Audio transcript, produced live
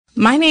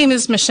My name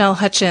is Michelle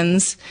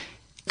Hutchins.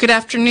 Good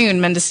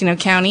afternoon, Mendocino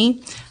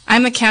County.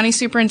 I'm the County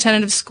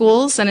Superintendent of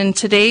Schools, and in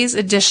today's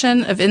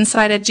edition of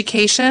Inside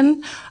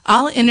Education,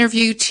 I'll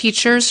interview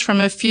teachers from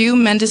a few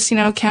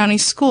Mendocino County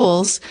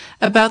schools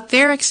about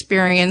their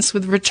experience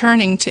with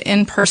returning to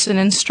in-person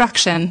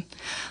instruction.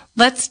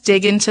 Let's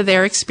dig into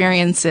their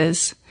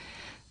experiences.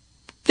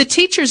 The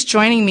teachers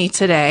joining me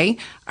today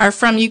are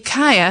from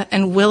Ukiah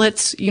and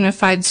Willits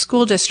Unified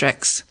School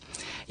Districts.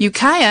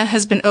 Ukiah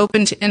has been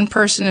open to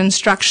in-person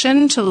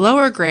instruction to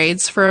lower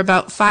grades for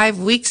about 5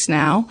 weeks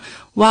now,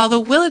 while the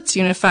Willits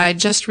Unified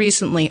just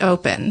recently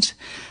opened.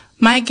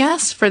 My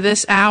guests for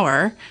this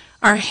hour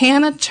are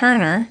Hannah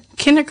Turner,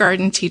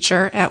 kindergarten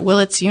teacher at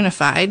Willits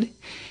Unified,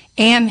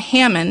 Ann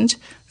Hammond,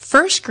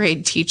 first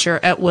grade teacher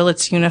at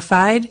Willits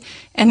Unified,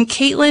 and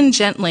Caitlin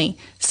Gently,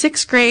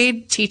 sixth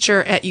grade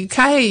teacher at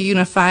Ukiah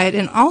Unified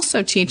and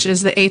also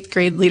teaches the 8th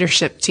grade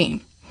leadership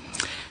team.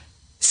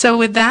 So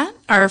with that,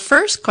 our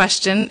first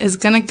question is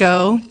going to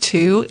go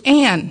to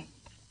Ann.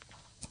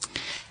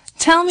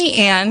 Tell me,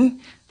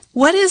 Ann,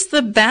 what is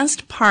the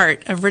best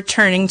part of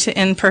returning to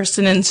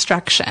in-person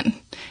instruction?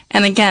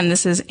 And again,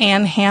 this is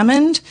Ann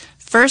Hammond,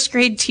 first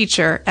grade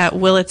teacher at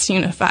Willits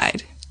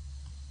Unified.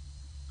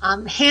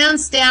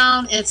 Hands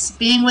down, it's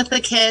being with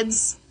the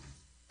kids.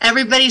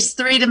 Everybody's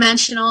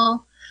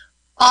three-dimensional.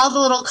 All the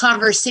little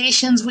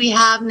conversations we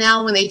have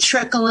now when they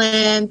trickle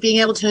in, being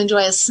able to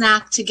enjoy a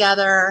snack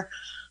together.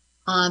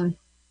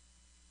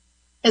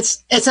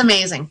 It's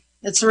amazing.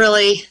 It's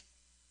really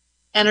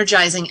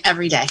energizing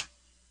every day.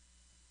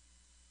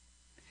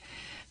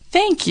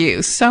 Thank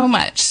you so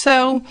much.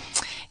 So,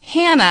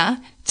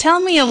 Hannah,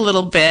 tell me a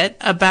little bit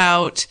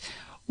about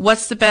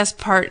what's the best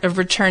part of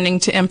returning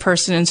to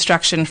in-person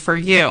instruction for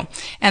you.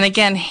 And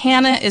again,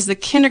 Hannah is the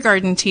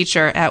kindergarten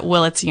teacher at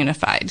Willits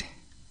Unified.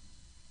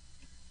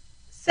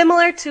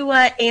 Similar to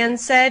what Ann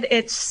said,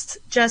 it's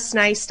just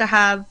nice to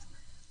have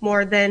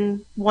more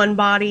than one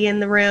body in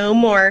the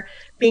room or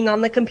being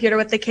on the computer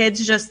with the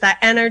kids, just that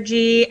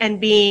energy and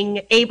being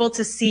able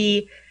to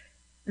see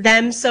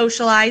them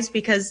socialize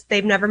because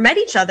they've never met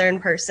each other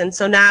in person.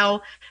 So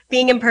now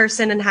being in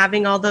person and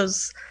having all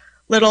those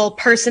little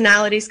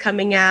personalities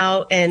coming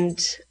out and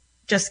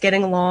just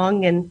getting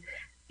along and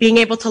being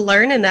able to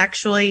learn in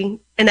actually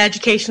an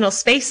educational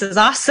space is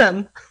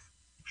awesome.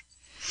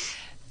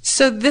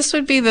 So this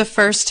would be the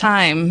first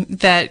time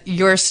that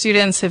your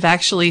students have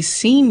actually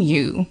seen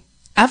you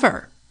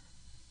ever.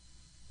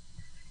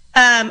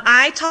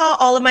 I taught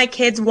all of my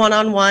kids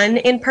one-on-one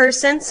in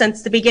person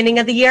since the beginning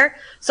of the year.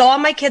 So all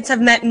my kids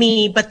have met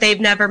me, but they've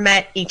never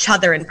met each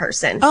other in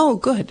person. Oh,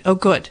 good. Oh,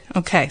 good.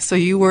 Okay. So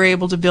you were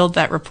able to build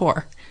that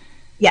rapport.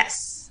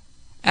 Yes.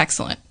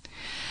 Excellent.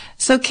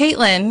 So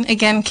Caitlin,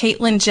 again,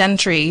 Caitlin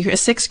Gentry, a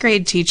sixth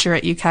grade teacher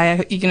at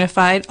Ukiah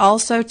Unified,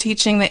 also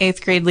teaching the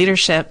 8th grade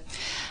leadership.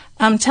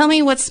 Tell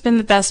me what's been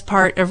the best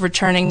part of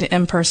returning to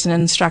in-person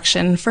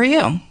instruction for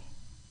you?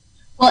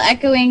 Well,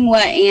 echoing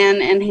what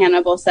Ann and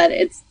Hannah both said,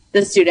 it's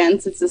the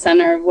students. It's the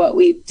center of what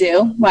we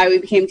do, why we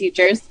became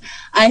teachers.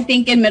 I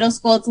think in middle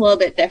school, it's a little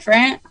bit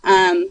different.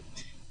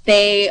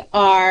 They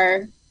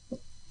are,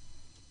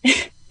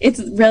 it's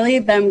really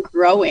them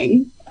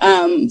growing.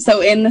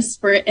 So in the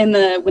spring,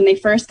 when they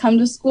first come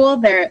to school,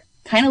 they're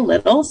kind of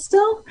little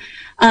still.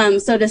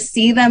 So to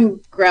see them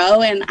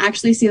grow and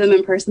actually see them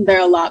in person, they're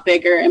a lot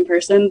bigger in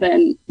person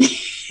than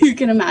you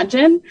can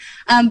imagine.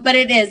 But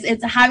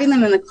it's having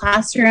them in the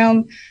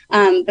classroom,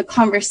 the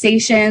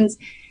conversations.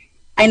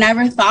 I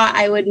never thought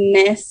I would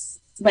miss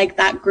like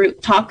that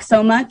group talk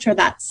so much or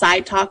that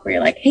side talk where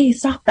you're like, hey,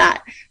 stop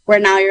that. Where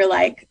now you're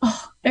like,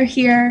 oh, they're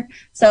here.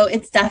 So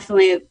it's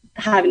definitely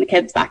having the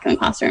kids back in the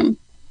classroom,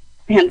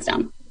 hands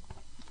down.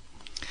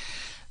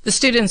 The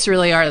students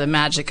really are the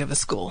magic of a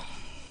school.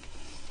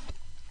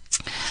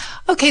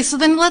 Okay, so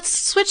then let's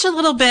switch a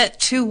little bit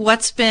to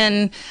what's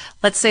been,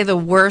 let's say, the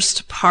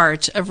worst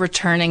part of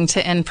returning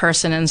to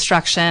in-person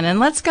instruction. And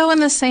let's go in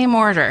the same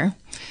order.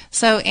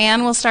 So,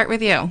 Ann, we'll start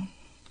with you.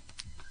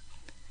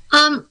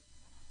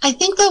 I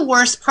think the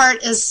worst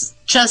part is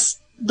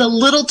just the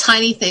little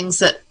tiny things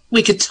that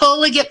we could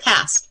totally get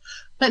past,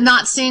 but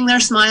not seeing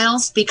their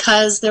smiles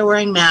because they're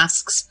wearing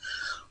masks,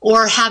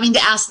 or having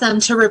to ask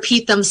them to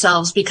repeat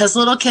themselves because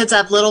little kids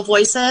have little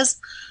voices,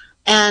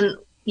 and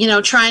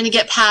trying to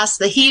get past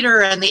the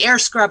heater and the air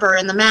scrubber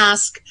and the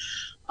mask.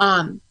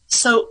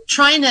 So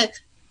trying to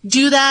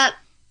do that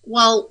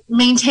while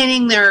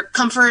maintaining their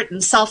comfort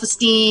and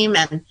self-esteem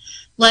and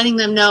letting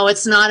them know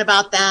it's not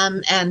about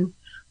them, and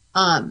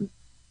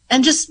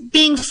just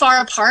being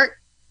far apart.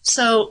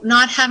 So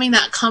not having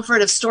that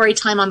comfort of story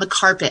time on the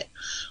carpet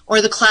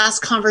or the class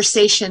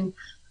conversation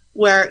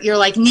where you're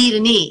like knee to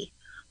knee.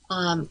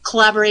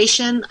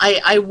 Collaboration,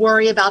 I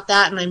worry about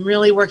that, and I'm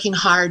really working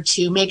hard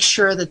to make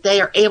sure that they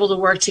are able to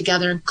work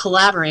together and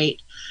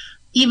collaborate,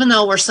 even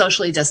though we're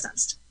socially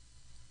distanced.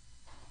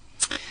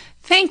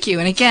 Thank you.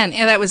 And again,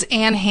 that was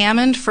Ann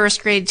Hammond,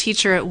 first grade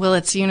teacher at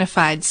Willits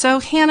Unified. So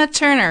Hannah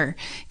Turner,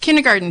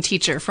 kindergarten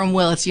teacher from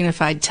Willits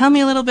Unified. Tell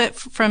me a little bit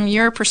from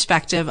your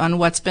perspective on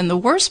what's been the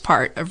worst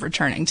part of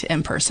returning to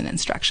in-person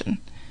instruction.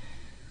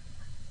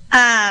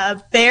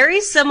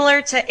 Very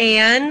similar to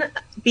Anne.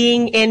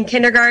 Being in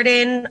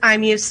kindergarten,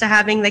 I'm used to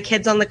having the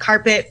kids on the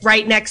carpet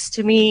right next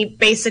to me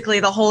basically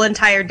the whole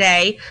entire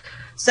day.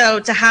 So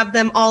to have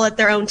them all at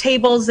their own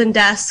tables and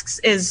desks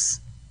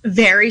is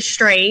very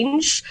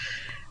strange.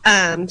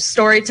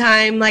 Story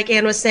time, like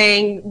Anne was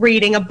saying,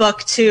 reading a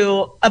book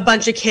to a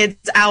bunch of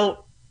kids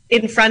out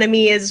in front of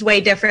me is way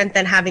different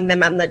than having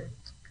them on the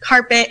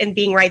carpet and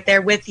being right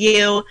there with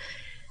you.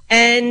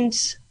 And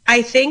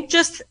I think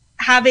just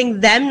having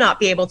them not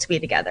be able to be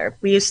together.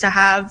 We used to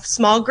have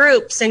small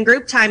groups and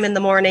group time in the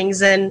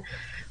mornings and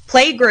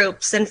play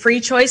groups and free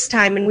choice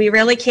time, and we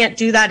really can't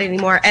do that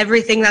anymore.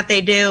 Everything that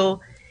they do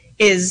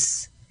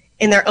is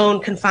in their own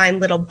confined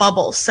little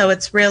bubble. So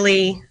it's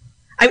really,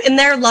 and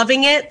they're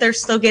loving it. They're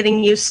still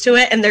getting used to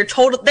it, and they're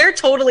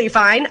totally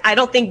fine. I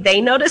don't think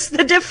they notice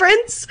the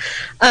difference.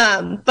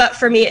 But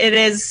for me,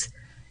 it's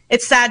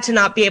sad to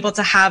not be able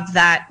to have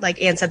that,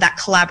 like Anne said, that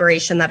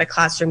collaboration that a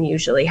classroom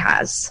usually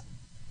has.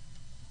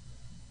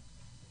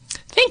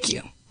 Thank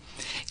you.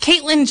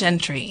 Caitlin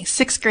Gentry,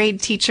 6th grade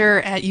teacher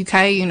at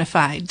Ukiah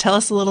Unified. Tell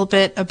us a little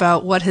bit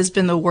about what has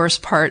been the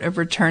worst part of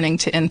returning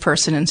to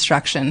in-person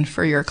instruction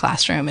for your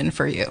classroom and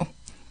for you.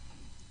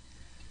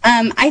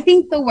 I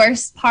think the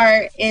worst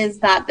part is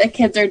that the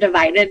kids are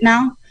divided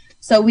now.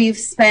 So we've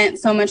spent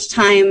so much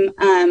time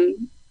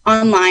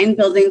online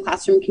building a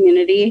classroom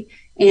community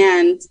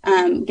and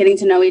getting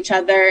to know each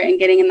other and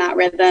getting in that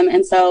rhythm.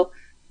 And so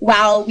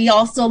while we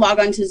all still log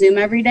on to Zoom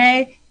every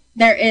day,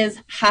 there is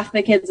half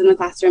the kids in the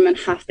classroom and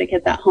half the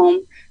kids at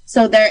home.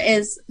 So there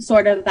is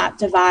sort of that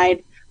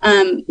divide.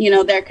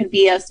 There could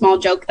be a small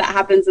joke that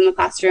happens in the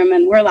classroom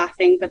and we're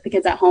laughing, but the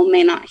kids at home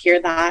may not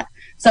hear that.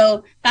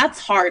 So that's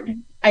hard,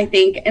 I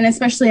think. And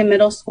especially in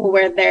middle school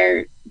where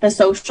the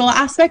social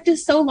aspect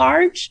is so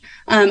large.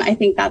 I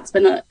think that's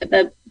been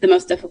the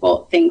most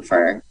difficult thing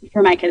for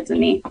my kids and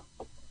me.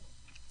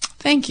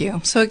 Thank you.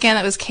 So again,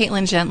 it was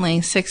Caitlin Gentry,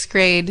 6th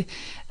grade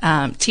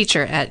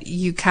teacher at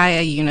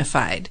Ukiah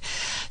Unified.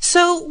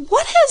 So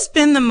what has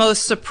been the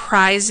most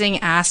surprising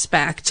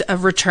aspect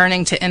of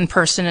returning to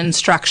in-person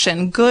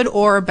instruction, good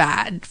or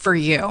bad, for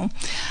you?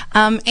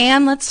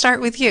 Anne, let's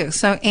start with you.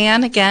 So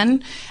Anne,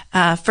 again,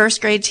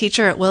 1st grade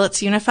teacher at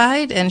Willits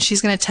Unified, and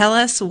she's going to tell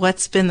us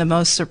what's been the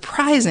most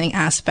surprising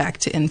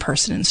aspect to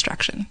in-person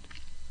instruction.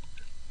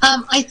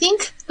 I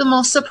think the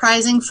most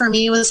surprising for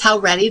me was how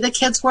ready the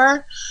kids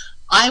were.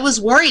 I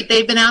was worried.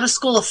 They've been out of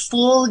school a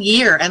full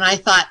year, and I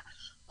thought,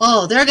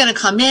 oh, they're going to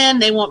come in.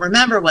 They won't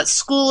remember what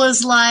school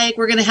is like.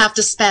 We're going to have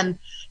to spend,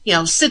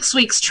 6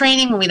 weeks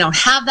training when we don't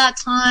have that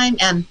time.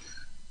 And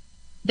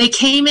they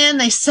came in,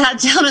 they sat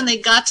down, and they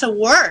got to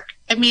work.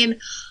 I mean,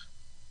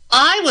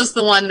 I was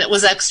the one that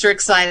was extra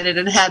excited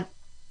and had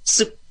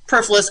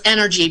superfluous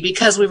energy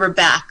because we were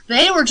back.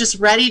 They were just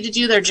ready to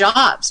do their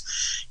jobs.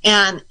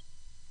 And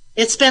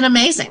it's been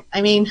amazing.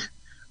 I mean,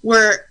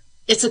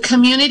 it's a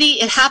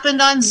community. It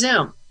happened on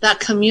Zoom. That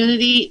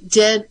community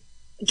did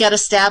get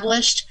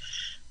established.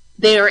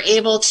 They were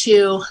able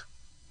to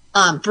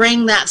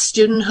bring that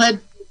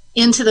studenthood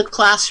into the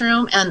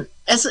classroom, and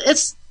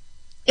it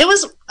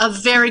was a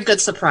very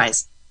good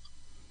surprise.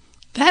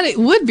 That it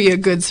would be a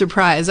good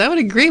surprise. I would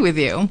agree with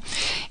you.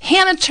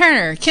 Hannah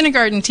Turner,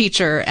 kindergarten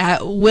teacher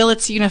at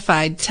Willits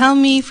Unified. Tell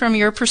me from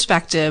your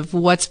perspective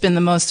what's been the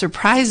most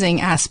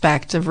surprising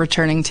aspect of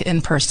returning to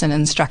in-person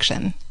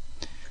instruction.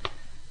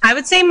 I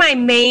would say my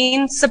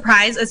main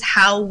surprise is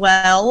how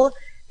well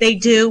they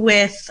do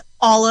with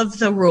all of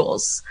the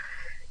rules.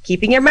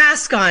 Keeping your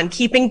mask on,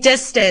 keeping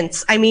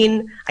distance. I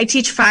mean, I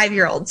teach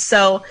 5-year-olds,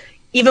 so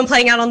even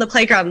playing out on the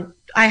playground,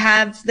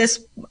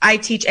 I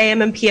teach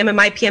AM and PM, and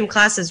my PM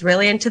class is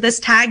really into this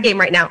tag game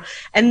right now.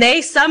 And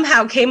they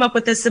somehow came up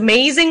with this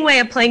amazing way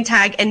of playing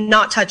tag and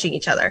not touching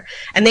each other.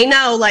 And they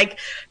know, like,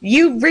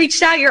 you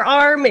reached out your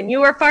arm and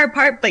you were far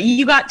apart, but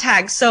you got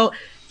tagged. So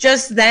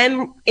just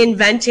them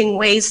inventing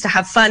ways to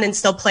have fun and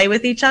still play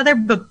with each other,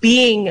 but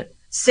being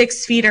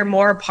 6 feet or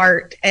more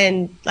apart.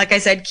 And like I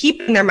said,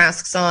 keeping their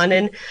masks on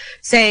and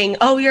saying,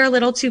 oh, you're a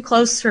little too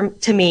close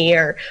to me,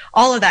 or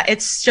all of that.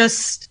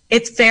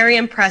 It's very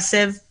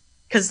impressive.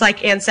 Because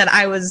like Anne said,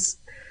 I was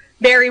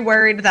very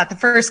worried that the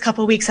first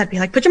couple of weeks I'd be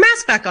like, put your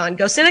mask back on,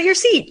 go sit at your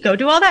seat, go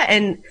do all that.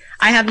 And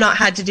I have not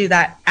had to do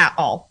that at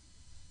all.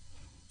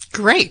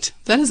 Great.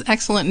 That is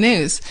excellent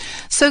news.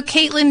 So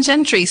Caitlin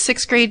Gentry,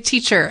 6th grade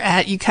teacher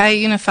at Ukiah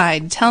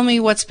Unified. Tell me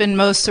what's been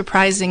most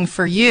surprising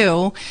for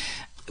you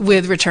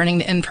with returning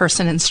to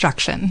in-person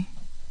instruction.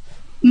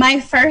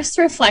 My first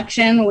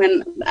reflection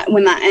when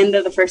that end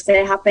of the first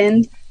day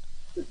happened,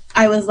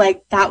 I was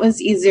like, that was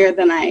easier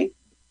than I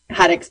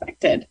had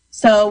expected.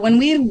 So when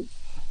we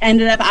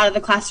ended up out of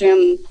the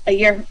classroom a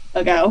year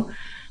ago,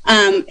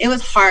 it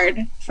was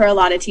hard for a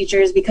lot of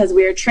teachers because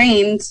we were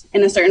trained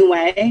in a certain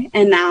way,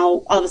 and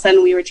now all of a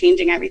sudden we were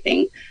changing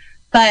everything.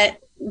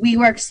 But we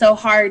worked so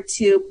hard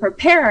to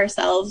prepare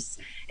ourselves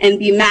and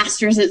be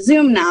masters at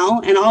Zoom now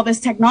and all this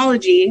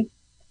technology.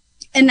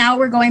 And now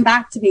we're going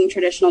back to being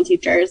traditional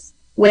teachers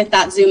with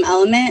that Zoom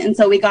element. And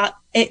so we got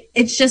it.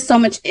 It's just so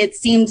much, it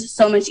seemed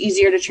so much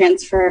easier to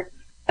transfer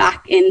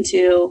back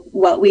into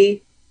what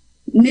we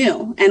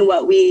knew and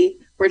what we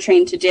were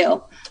trained to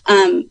do.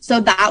 So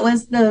that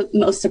was the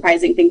most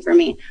surprising thing for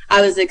me.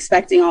 I was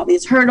expecting all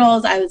these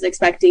hurdles. I was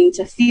expecting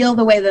to feel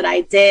the way that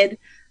I did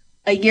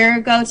a year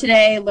ago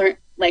today,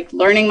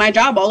 learning my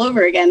job all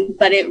over again.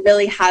 But it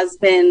really has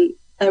been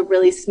a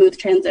really smooth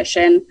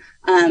transition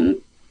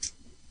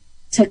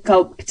to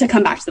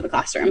come back to the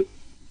classroom.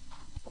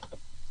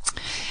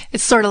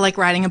 It's sort of like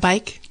riding a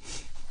bike.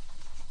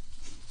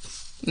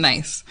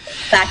 Nice.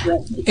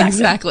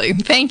 Exactly.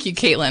 Thank you,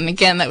 Caitlin.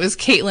 Again, that was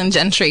Caitlin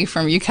Gentry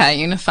from Ukiah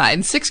Unified,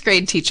 6th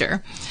grade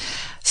teacher.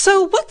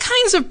 So what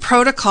kinds of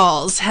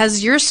protocols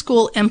has your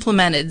school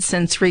implemented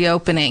since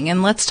reopening?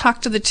 And let's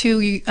talk to the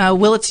two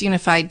Willits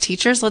Unified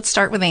teachers. Let's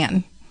start with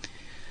Ann.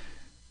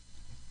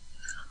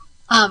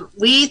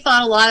 We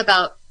thought a lot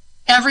about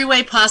every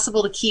way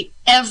possible to keep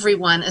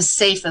everyone as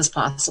safe as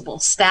possible,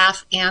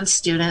 staff and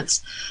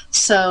students.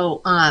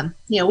 So,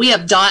 we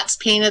have dots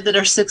painted that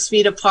are 6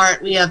 feet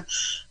apart. We have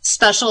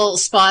special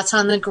spots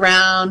on the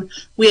ground.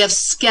 We have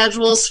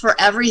schedules for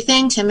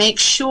everything to make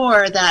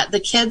sure that the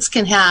kids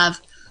can have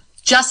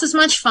just as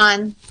much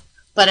fun,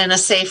 but in a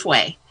safe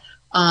way.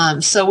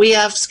 So we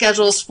have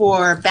schedules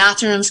for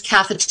bathrooms,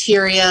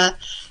 cafeteria,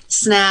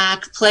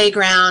 snack,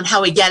 playground,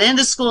 how we get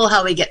into school,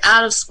 how we get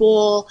out of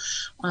school.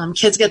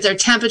 Kids get their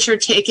temperature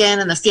taken,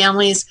 and the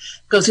families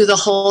go through the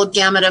whole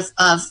gamut of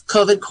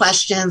COVID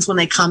questions when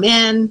they come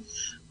in.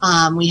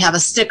 We have a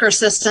sticker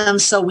system,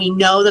 so we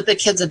know that the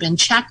kids have been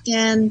checked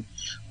in.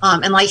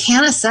 And like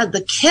Hannah said,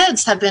 the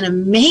kids have been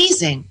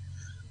amazing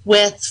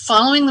with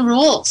following the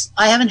rules.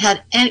 I haven't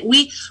had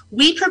any,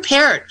 we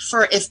prepared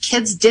for if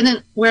kids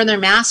didn't wear their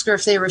mask or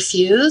if they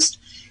refused.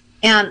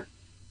 And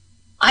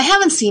I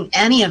haven't seen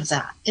any of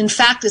that. In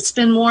fact, it's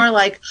been more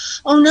like,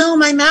 oh no,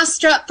 my mask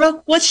strap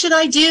broke. What should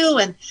I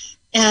do?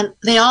 And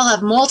they all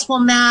have multiple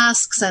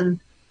masks, and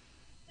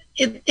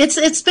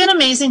it's been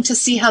amazing to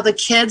see how the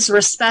kids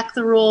respect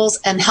the rules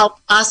and help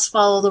us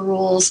follow the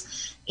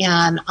rules,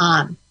 and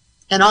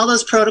all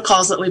those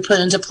protocols that we put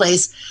into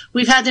place.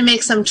 We've had to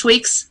make some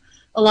tweaks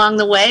along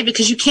the way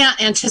because you can't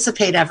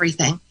anticipate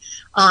everything.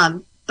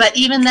 But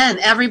even then,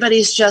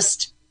 everybody's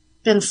just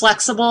been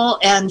flexible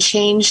and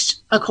changed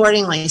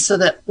accordingly so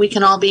that we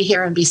can all be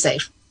here and be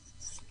safe.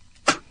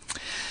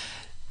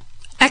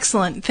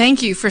 Excellent.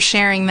 Thank you for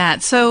sharing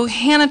that. So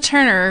Hannah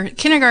Turner,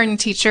 kindergarten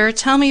teacher,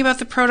 tell me about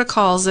the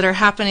protocols that are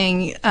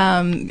happening.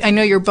 I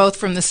know you're both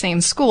from the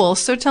same school,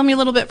 so tell me a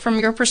little bit from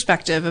your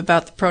perspective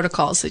about the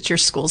protocols that your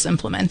school's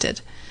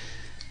implemented.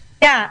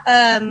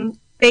 Yeah,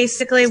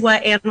 basically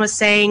what Ann was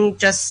saying,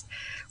 just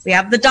we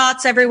have the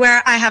dots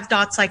everywhere. I have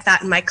dots like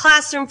that in my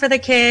classroom for the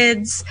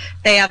kids.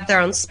 They have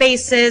their own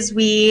spaces.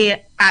 We,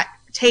 at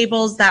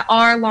tables that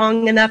are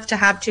long enough to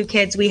have 2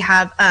 kids, we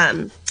have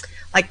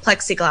like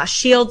plexiglass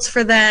shields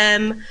for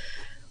them.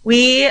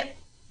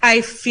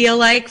 I feel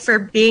like for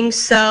being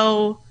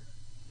so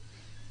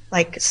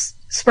like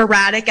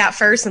sporadic at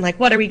first and like,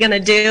 what are we going to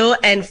do?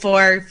 And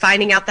for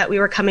finding out that we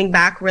were coming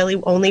back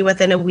really only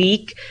within a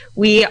week,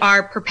 we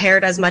are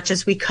prepared as much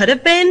as we could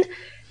have been.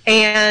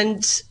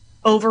 And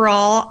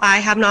overall, I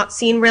have not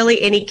seen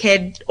really any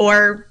kid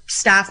or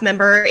staff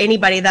member,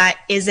 anybody that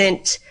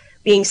isn't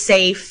being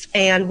safe.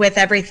 And with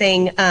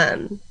everything,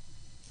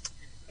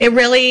 it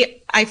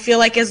really, I feel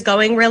like, is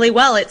going really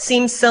well. It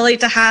seems silly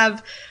to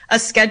have a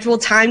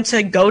scheduled time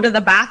to go to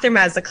the bathroom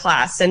as a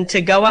class and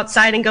to go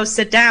outside and go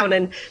sit down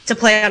and to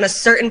play on a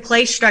certain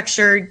play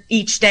structure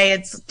each day.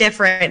 It's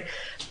different,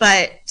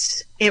 but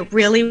it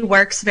really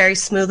works very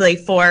smoothly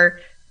for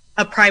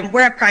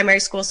we're at primary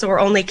school, so we're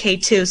only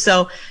K2.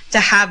 So to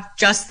have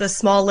just the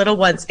small little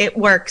ones, it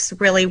works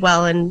really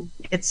well and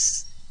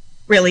it's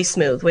really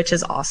smooth, which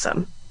is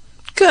awesome.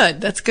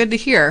 Good. That's good to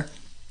hear.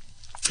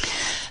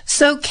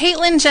 So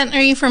Caitlin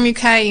Gentry from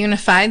Ukiah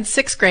Unified,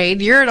 6th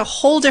grade, you're at a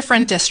whole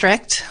different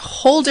district,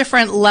 whole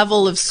different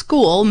level of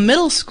school,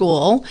 middle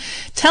school.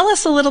 Tell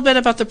us a little bit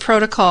about the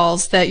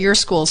protocols that your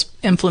school's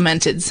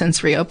implemented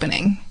since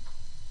reopening.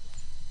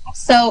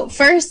 So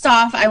first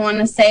off, I want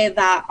to say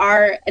that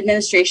our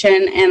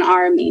administration and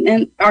our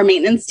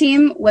maintenance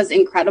team was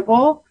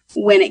incredible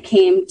when it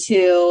came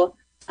to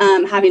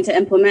having to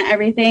implement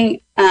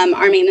everything.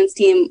 Our maintenance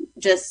team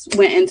just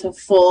went into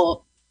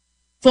full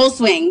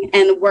swing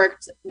and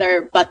worked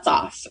their butts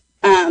off.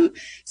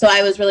 So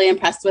I was really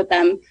impressed with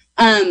them.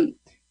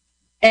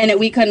 And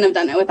we couldn't have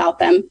done it without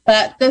them.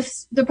 But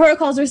the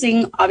protocols we're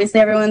seeing, obviously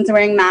everyone's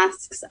wearing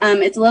masks.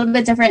 It's a little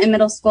bit different in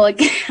middle school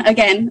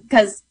again,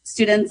 because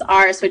students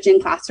are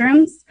switching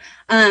classrooms.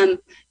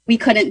 We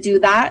couldn't do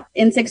that.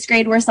 In 6th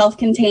grade, we're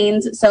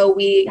self-contained. So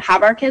we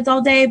have our kids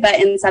all day, but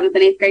in 7th and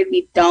 8th grade,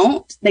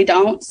 they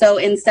don't. So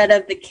instead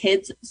of the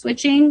kids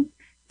switching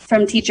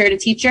from teacher to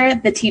teacher,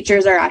 the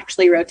teachers are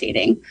actually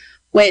rotating,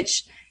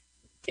 which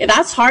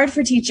that's hard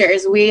for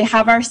teachers. We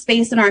have our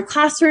space in our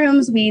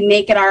classrooms. We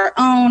make it our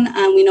own.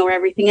 We know where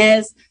everything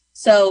is.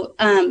 So,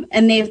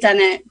 and they've done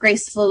it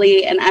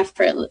gracefully and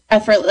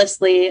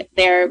effortlessly.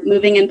 They're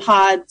moving in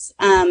pods.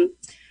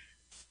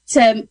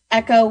 to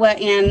echo what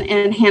Anne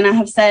and Hannah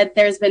have said,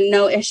 there's been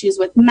no issues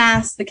with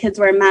masks. The kids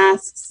wear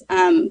masks,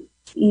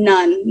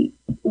 none.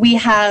 We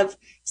have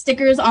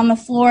stickers on the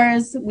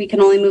floors. We can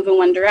only move in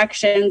one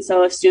direction.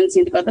 So if students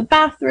need to go to the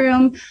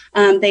bathroom,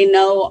 they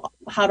know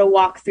how to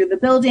walk through the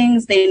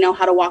buildings. They know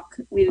how to walk.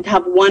 We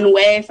have one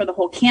way for the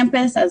whole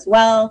campus as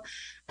well.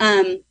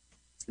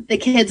 The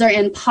kids are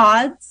in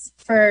pods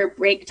for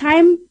break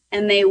time,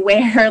 and they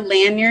wear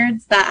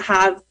lanyards that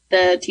have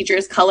the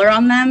teacher's color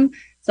on them.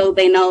 So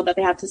they know that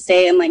they have to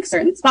stay in like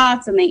certain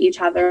spots, and they each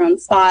have their own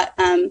spot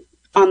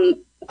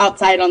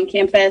outside on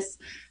campus.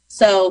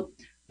 So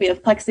we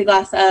have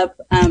plexiglass up.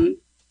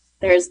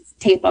 There's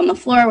tape on the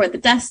floor where the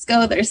desks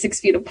go. They're 6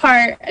 feet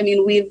apart. I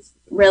mean, we've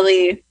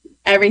really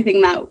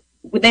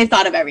they've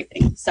thought of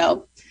everything.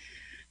 So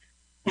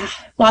yeah,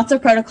 lots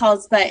of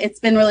protocols, but it's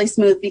been really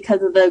smooth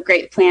because of the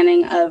great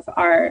planning of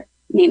our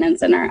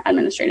maintenance and our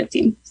administrative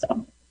team.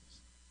 So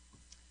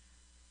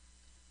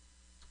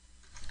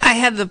I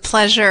had the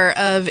pleasure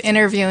of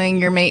interviewing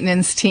your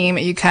maintenance team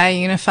at Ukiah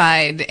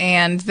Unified,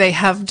 and they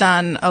have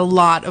done a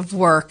lot of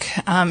work.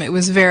 It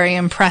was very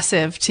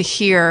impressive to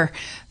hear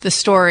the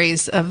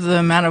stories of the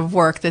amount of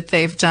work that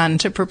they've done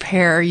to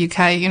prepare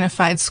Ukiah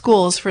Unified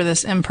schools for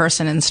this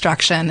in-person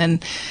instruction.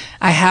 And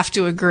I have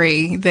to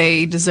agree,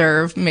 they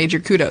deserve major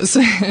kudos.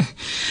 Okay,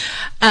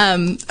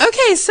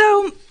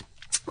 so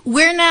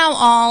we're now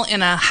all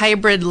in a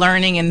hybrid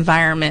learning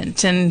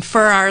environment, and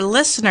for our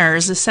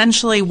listeners,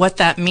 essentially what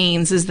that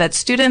means is that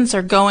students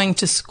are going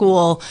to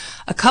school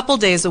a couple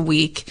days a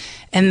week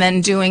and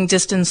then doing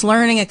distance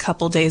learning a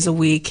couple days a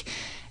week.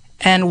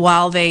 And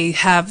while they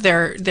have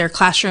their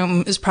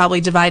classroom is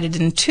probably divided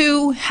in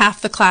two,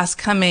 half the class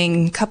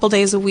coming a couple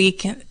days a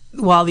week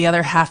while the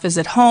other half is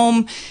at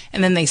home,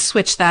 and then they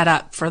switch that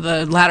up for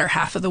the latter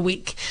half of the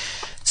week.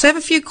 So I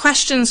have a few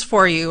questions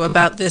for you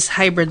about this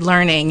hybrid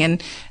learning,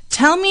 and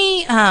tell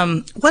me,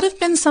 what have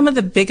been some of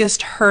the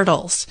biggest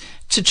hurdles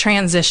to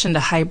transition to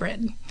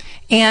hybrid?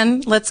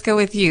 Anne, let's go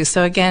with you.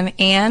 So again,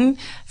 Anne,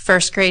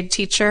 first grade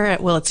teacher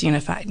at Willits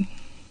Unified.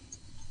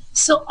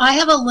 So I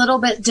have a little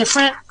bit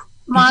different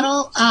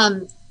model.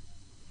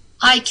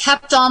 I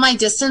kept all my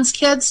distance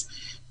kids,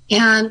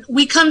 and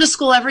we come to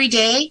school every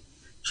day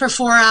for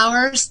 4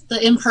 hours,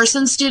 the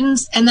in-person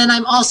students, and then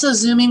I'm also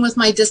Zooming with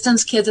my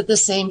distance kids at the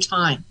same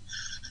time.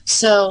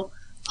 So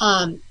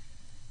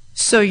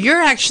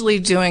you're actually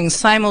doing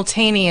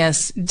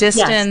simultaneous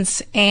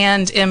distance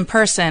and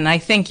in-person. I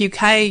think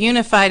Ukiah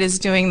Unified is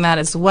doing that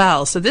as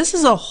well. So this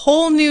is a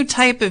whole new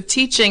type of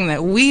teaching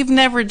that we've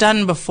never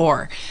done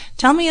before.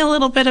 Tell me a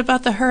little bit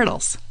about the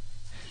hurdles.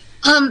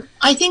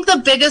 I think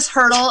the biggest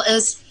hurdle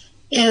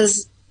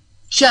is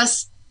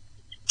just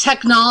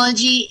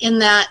technology, in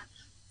that,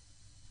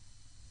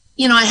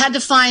 I had to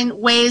find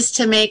ways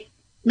to make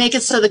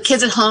it so the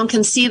kids at home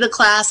can see the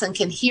class and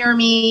can hear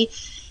me.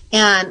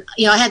 And,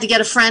 I had to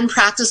get a friend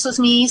practice with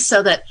me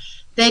so that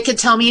they could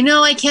tell me,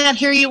 no, I can't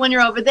hear you when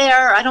you're over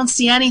there. I don't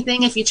see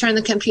anything if you turn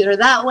the computer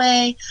that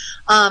way.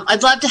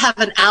 I'd love to have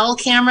an owl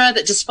camera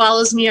that just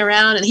follows me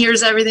around and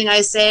hears everything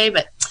I say,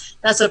 but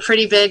that's a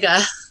pretty big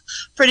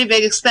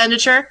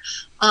expenditure.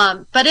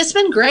 But it's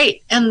been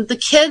great. And the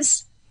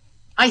kids,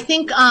 I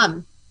think,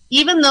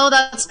 even though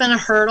that's been a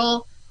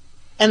hurdle,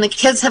 and the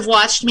kids have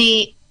watched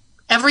me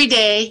every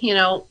day,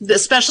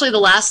 especially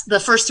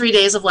the first 3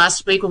 days of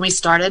last week when we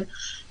started,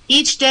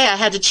 each day I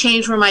had to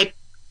change where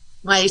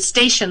my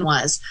station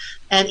was.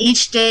 And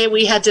each day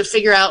we had to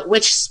figure out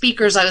which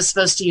speakers I was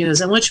supposed to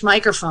use and which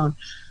microphone.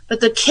 But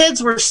the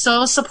kids were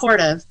so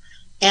supportive.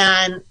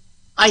 And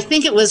I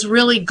think it was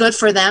really good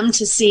for them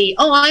to see,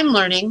 oh, I'm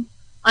learning.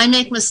 I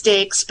make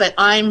mistakes, but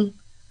I'm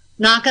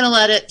not going to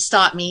let it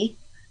stop me.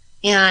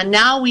 And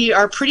now we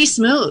are pretty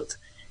smooth.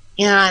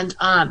 And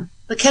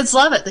the kids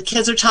love it. The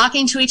kids are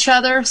talking to each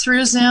other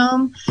through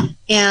Zoom.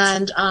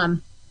 And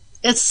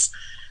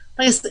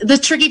the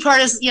tricky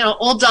part is,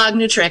 old dog,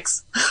 new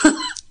tricks.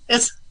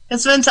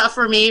 It's been tough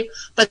for me,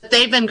 but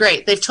they've been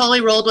great. They've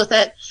totally rolled with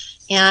it.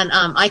 And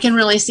I can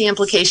really see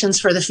implications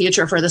for the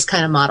future for this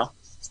kind of model.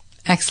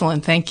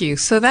 Excellent. Thank you.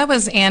 So that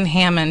was Anne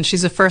Hammond.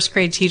 She's a first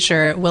grade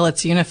teacher at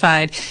Willits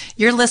Unified.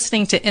 You're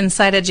listening to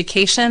Inside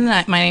Education.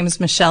 My name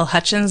is Michelle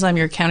Hutchins. I'm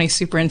your county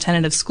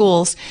superintendent of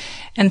schools.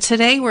 And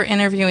today we're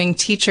interviewing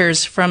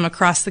teachers from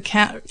across the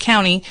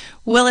county,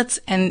 Willits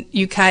and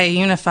Ukiah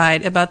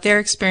Unified, about their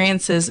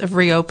experiences of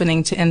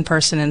reopening to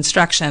in-person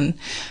instruction.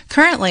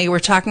 Currently, we're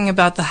talking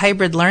about the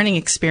hybrid learning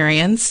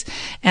experience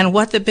and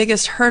what the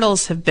biggest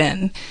hurdles have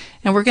been.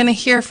 And we're going to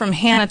hear from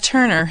Hannah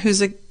Turner,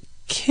 who's a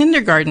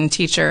kindergarten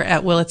teacher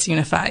at Willits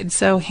Unified.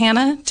 So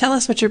Hannah, tell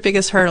us what your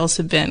biggest hurdles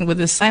have been with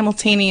this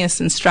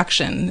simultaneous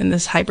instruction in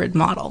this hybrid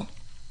model.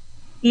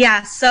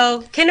 Yeah,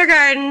 so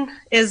kindergarten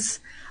is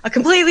a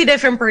completely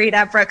different breed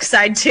at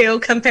Brookside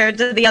too compared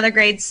to the other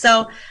grades.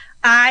 So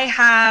I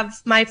have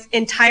my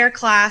entire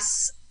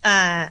class,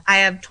 I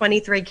have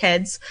 23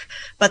 kids,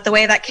 but the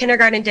way that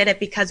kindergarten did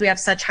it, because we have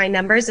such high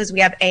numbers, is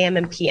we have AM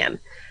and PM.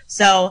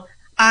 So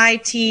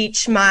I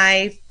teach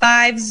my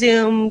 5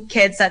 Zoom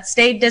kids that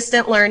stayed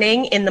distant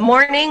learning in the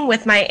morning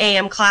with my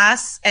AM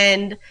class,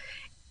 and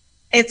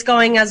it's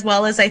going as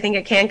well as I think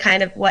it can,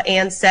 kind of what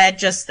Anne said,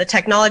 just the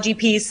technology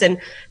piece and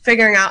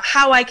figuring out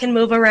how I can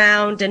move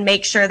around and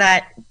make sure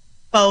that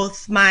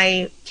both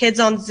my kids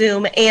on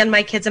Zoom and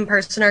my kids in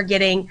person are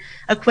getting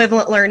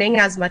equivalent learning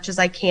as much as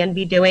I can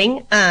be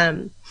doing.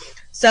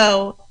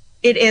 So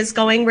it is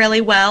going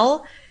really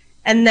well.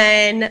 And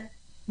then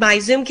my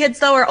Zoom kids,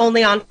 though, are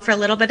only on for a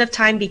little bit of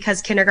time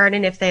because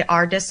kindergarten, if they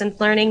are distance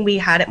learning, we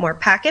had it more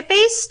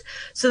packet-based.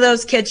 So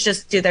those kids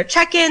just do their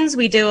check-ins.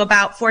 We do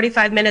about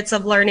 45 minutes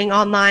of learning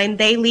online.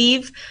 They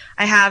leave.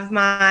 I have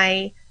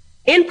my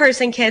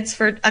in-person kids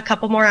for a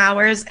couple more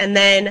hours. And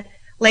then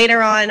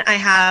later on, I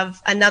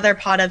have another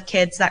pod of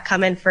kids that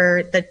come in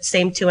for the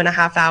same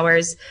 2.5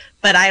 hours.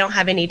 But I don't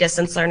have any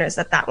distance learners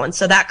at that one.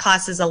 So that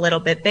class is a little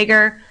bit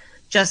bigger,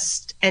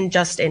 just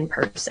in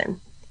person.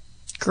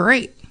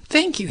 Great.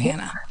 Thank you,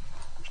 Hannah.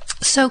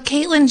 So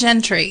Caitlin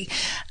Gentry,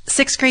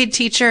 6th grade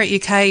teacher at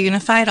Ukiah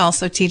Unified,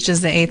 also teaches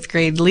the 8th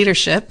grade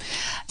leadership.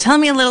 Tell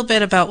me a little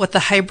bit about what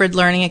the hybrid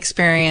learning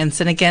experience,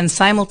 and again,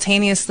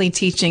 simultaneously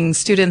teaching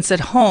students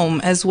at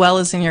home as well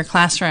as in your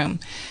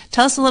classroom.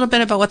 Tell us a little bit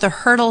about what the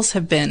hurdles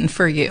have been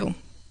for you.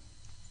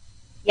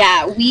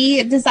 Yeah,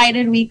 we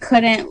decided we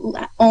couldn't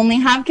only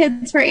have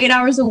kids for 8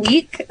 hours a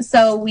week.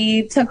 So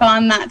we took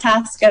on that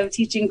task of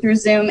teaching through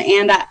Zoom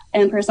and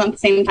in person at the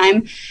same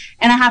time.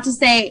 And I have to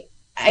say,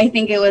 I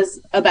think it was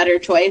a better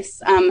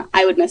choice.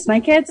 I would miss my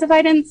kids if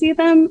I didn't see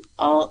them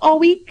all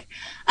week.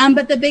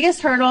 But the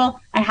biggest hurdle,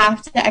 I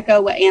have to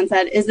echo what Anne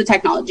said, is the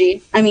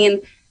technology. I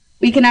mean,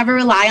 we can never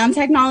rely on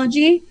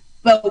technology,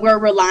 but we're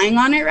relying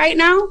on it right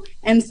now.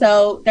 And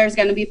so there's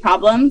going to be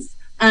problems.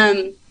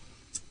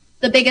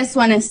 The biggest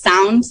one is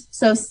sound.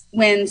 So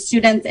when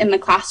students in the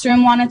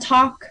classroom want to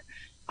talk,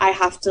 I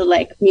have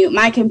to mute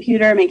my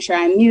computer, make sure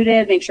I'm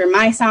muted, make sure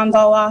my sound's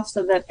all off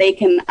so that they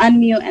can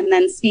unmute and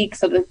then speak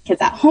so the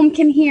kids at home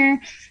can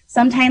hear.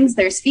 Sometimes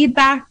there's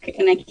feedback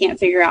and I can't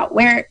figure out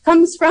where it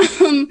comes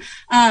from.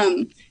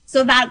 And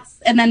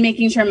then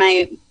making sure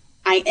I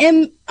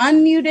am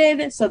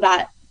unmuted so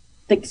that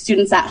the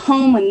students at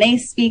home, when they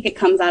speak, it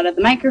comes out of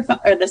the microphone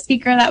or the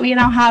speaker that we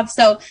now have.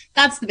 So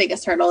that's the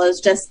biggest hurdle,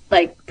 is just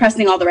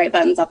pressing all the right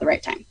buttons at the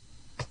right time.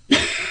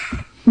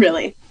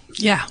 Really.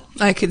 Yeah,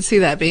 I could see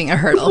that being a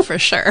hurdle for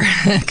sure,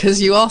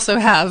 because you also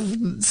have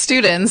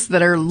students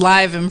that are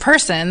live in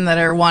person that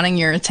are wanting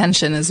your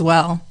attention as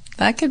well.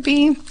 That could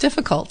be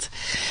difficult.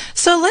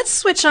 So let's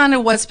switch on to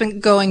what's been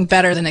going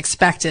better than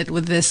expected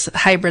with this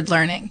hybrid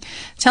learning.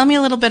 Tell me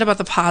a little bit about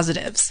the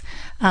positives.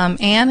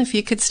 Anne, if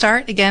you could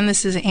start. Again,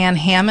 this is Anne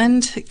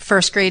Hammond,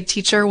 1st grade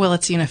teacher,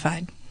 Willits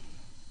Unified.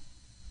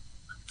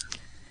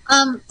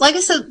 Like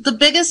I said, the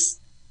biggest,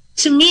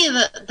 to me,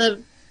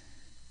 the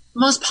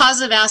most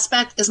positive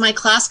aspect is my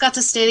class got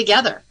to stay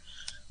together.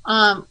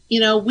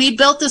 We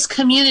built this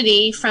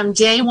community from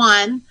day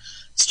one,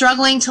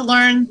 struggling to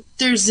learn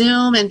through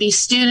Zoom and be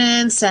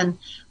students and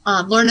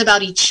learn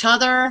about each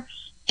other.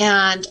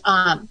 And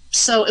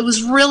so it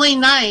was really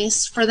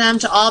nice for them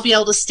to all be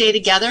able to stay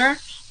together,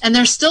 and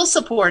they're still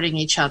supporting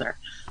each other.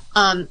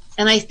 And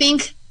I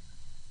think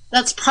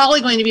that's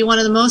probably going to be one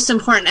of the most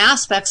important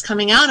aspects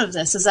coming out of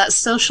this, is that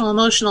social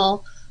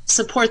emotional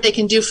support they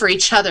can do for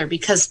each other,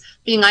 because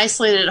being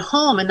isolated at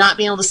home and not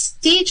being able to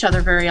see each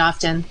other very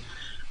often,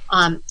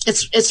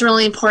 it's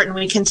really important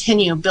we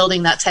continue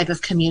building that type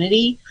of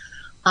community.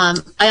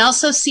 I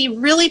also see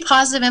really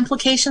positive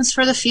implications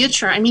for the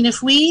future. I mean,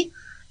 if we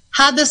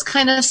had this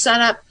kind of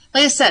setup,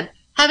 like I said,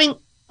 having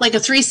a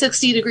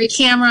 360-degree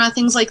camera,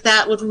 things like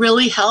that would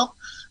really help.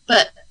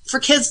 But for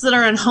kids that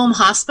are in home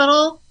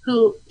hospital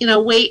who,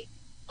 wait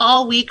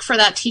all week for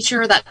that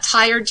teacher, that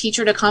tired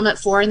teacher, to come at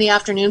 4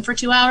 p.m. for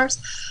 2 hours,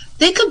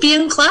 they could be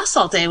in class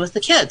all day with the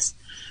kids.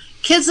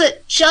 Kids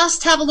that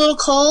just have a little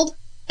cold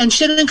and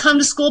shouldn't come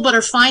to school but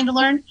are fine to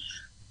learn,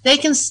 they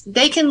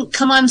can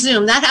come on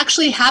Zoom. That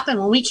actually happened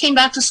when we came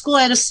back to school.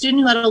 I had a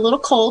student who had a little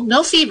cold,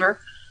 no fever,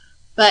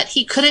 but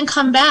he couldn't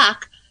come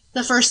back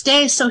the first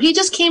day, so he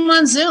just came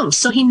on Zoom.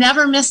 So he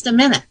never missed a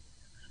minute.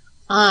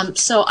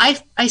 So I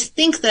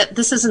think that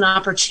this is an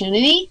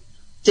opportunity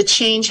to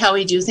change how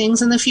we do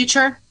things in the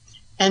future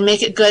and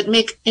make it good,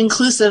 make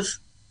inclusive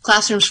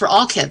classrooms for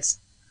all kids.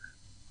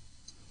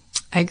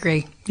 I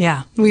agree.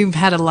 Yeah, we've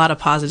had a lot of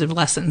positive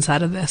lessons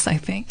out of this, I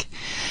think.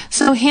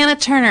 So Hannah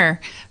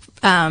Turner,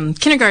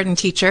 kindergarten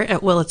teacher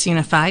at Willits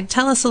Unified,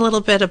 tell us a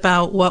little bit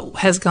about what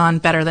has gone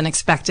better than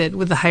expected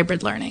with the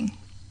hybrid learning.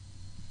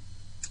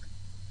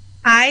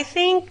 I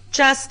think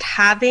just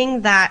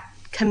having that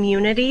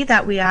community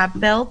that we have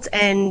built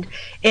and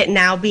it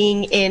now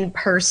being in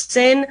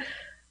person,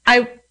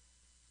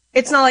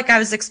 it's not like I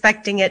was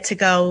expecting it to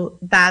go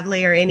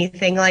badly or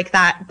anything like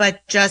that,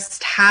 but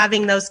just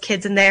having those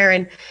kids in there.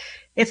 And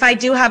if I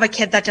do have a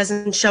kid that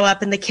doesn't show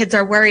up and the kids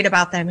are worried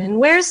about them, and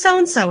where's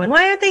so-and-so, and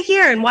why aren't they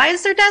here, and why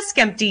is their desk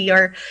empty?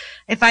 Or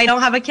if I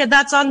don't have a kid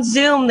that's on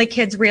Zoom, the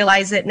kids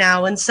realize it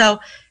now. And so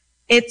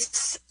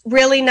it's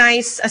really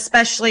nice,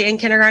 especially in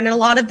kindergarten. A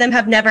lot of them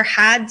have never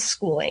had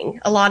schooling.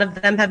 A lot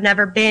of them have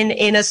never been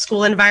in a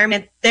school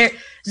environment.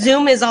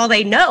 Zoom is all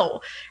they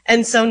know.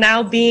 And so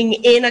now being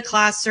in a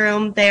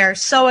classroom, they're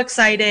so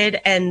excited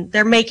and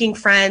they're making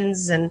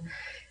friends, and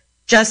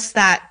just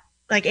that,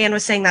 like Anne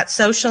was saying, that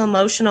social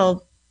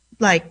emotional,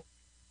 like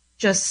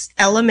just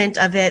element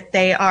of it,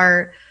 they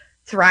are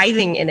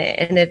thriving in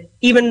it.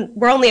 And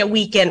we're only a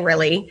week in,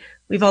 really.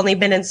 We've only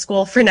been in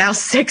school for now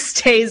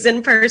 6 days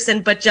in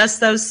person, but just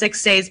those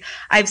 6 days,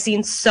 I've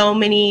seen so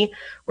many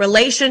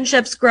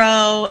relationships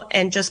grow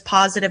and just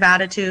positive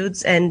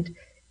attitudes. And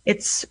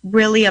it's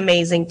really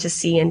amazing to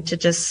see and to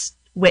just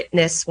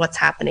witness what's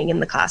happening in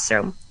the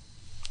classroom.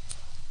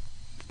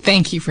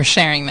 Thank you for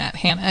sharing that,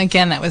 Hannah.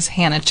 Again, that was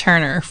Hannah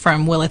Turner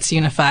from Willits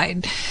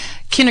Unified,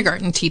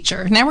 kindergarten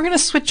teacher. Now we're going to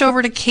switch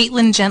over to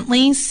Caitlin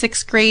Gentry,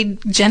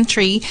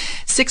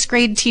 6th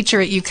grade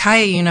teacher at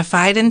Ukiah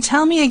Unified, and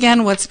tell me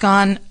again what's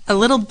gone a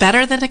little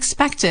better than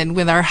expected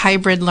with our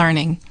hybrid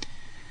learning.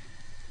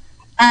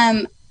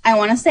 I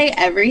want to say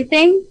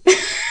everything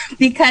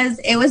because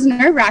it was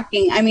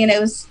nerve-wracking. I mean,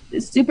 it was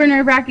super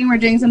nerve-wracking. We're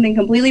doing something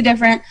completely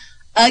different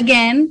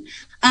again.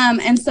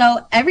 And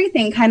so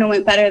everything kind of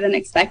went better than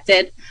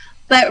expected.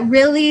 But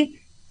really,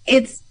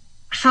 it's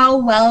how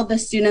well the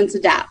students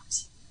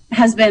adapt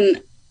has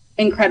been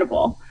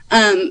incredible.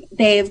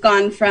 They've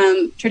gone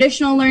from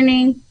traditional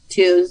learning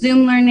to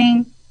Zoom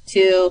learning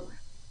to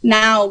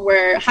now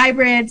we're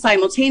hybrid,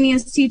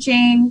 simultaneous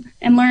teaching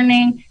and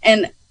learning.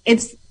 And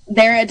it's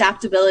their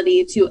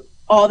adaptability to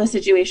all the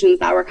situations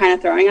that we're kind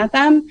of throwing at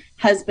them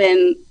has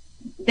been,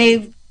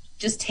 they've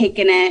just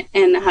taken it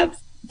and have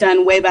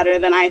done way better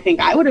than I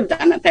think I would have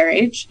done at their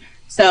age.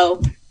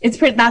 So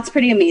that's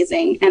pretty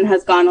amazing and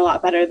has gone a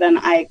lot better than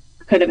I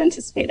could have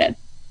anticipated.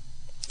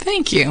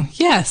 Thank you.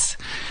 Yes.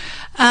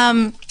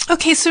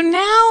 Okay, so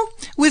now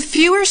with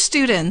fewer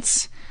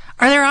students,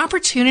 are there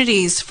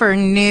opportunities for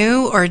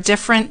new or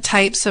different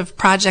types of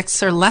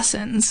projects or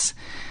lessons?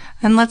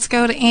 And let's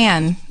go to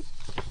Anne,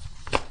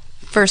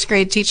 1st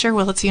grade teacher,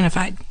 Willits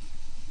Unified.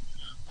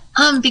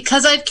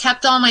 Because I've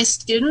kept all my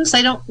students,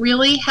 I don't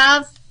really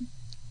have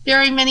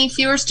very many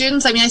fewer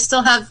students. I mean, I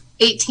still have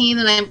 18,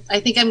 and I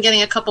think I'm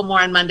getting a couple more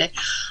on Monday.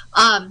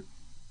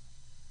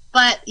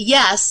 But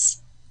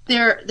yes,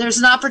 there's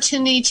an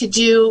opportunity to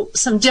do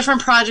some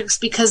different projects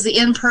because the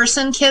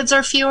in-person kids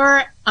are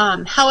fewer.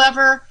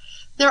 However,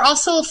 there are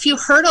also a few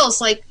hurdles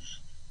like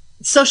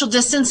social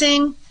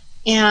distancing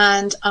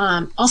and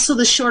also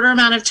the shorter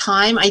amount of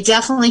time. I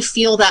definitely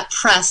feel that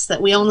press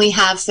that we only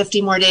have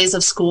 50 more days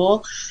of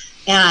school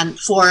and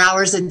 4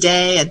 hours a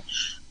day. And,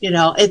 you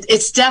know,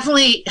 it's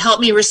definitely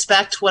helped me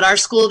respect what our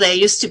school day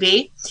used to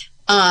be.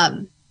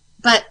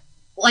 But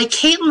like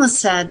Caitlin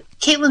said,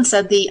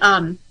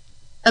 the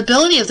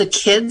ability of the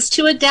kids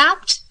to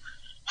adapt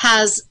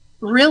has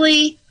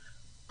really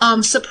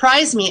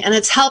surprised me, and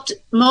it's helped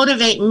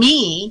motivate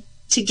me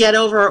to get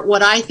over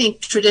what I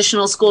think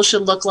traditional school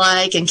should look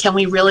like and can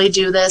we really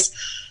do this,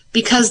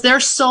 because they're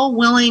so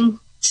willing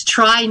to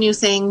try new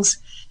things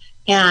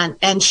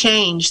and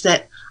change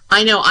that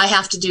I know I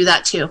have to do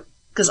that too,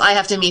 because I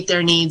have to meet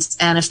their needs,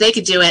 and if they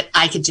could do it,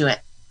 I could do it.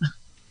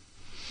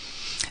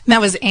 That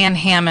was Ann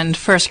Hammond,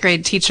 1st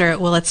grade teacher at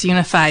Willits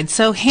Unified.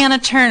 So Hannah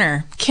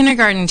Turner,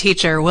 kindergarten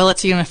teacher,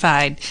 Willits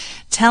Unified.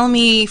 Tell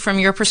me from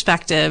your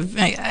perspective,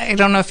 I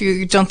don't know if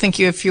you don't think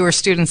you have fewer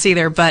students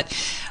either, but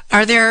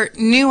are there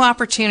new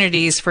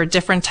opportunities for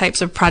different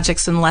types of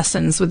projects and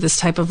lessons with this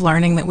type of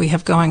learning that we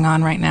have going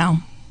on right now?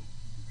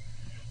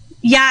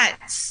 Yeah,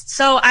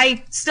 so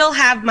I still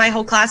have my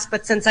whole class,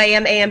 but since I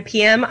am AM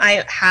PM,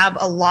 I have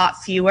a lot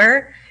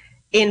fewer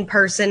in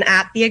person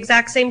at the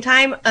exact same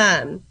time.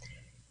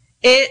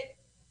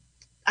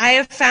 I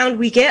have found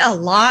we get a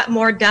lot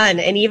more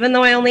done. And even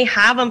though I only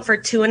have them for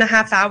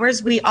 2.5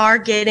 hours, we are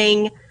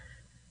getting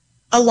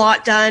a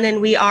lot done and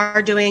we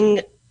are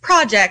doing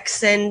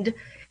projects, and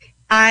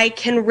I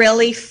can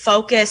really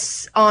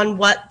focus on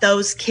what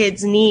those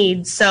kids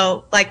need.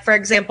 So like, for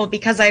example,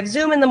 because I have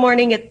Zoom in the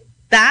morning,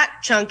 that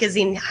chunk is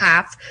in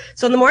half.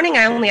 So in the morning,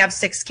 I only have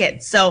 6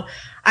 kids. So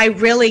I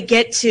really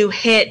get to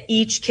hit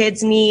each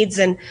kid's needs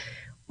and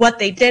what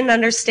they didn't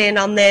understand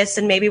on this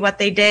and maybe what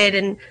they did.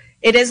 And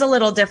it is a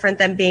little different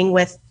than being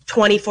with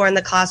 24 in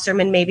the classroom,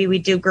 and maybe we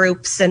do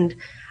groups and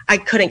I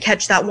couldn't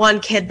catch that one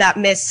kid that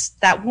missed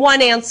that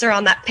one answer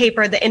on that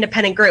paper, the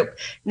independent group.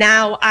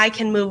 Now I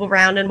can move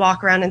around and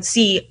walk around and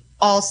see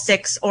all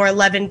 6 or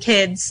 11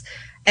 kids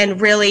and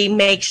really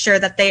make sure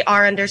that they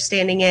are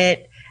understanding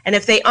it. And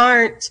if they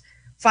aren't,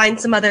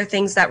 find some other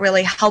things that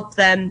really help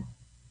them.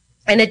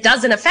 And it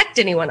doesn't affect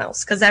anyone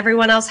else because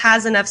everyone else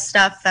has enough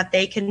stuff that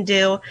they can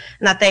do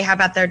and that they have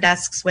at their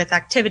desks with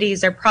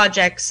activities or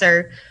projects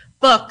or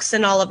books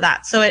and all of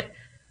that. So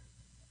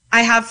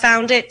I have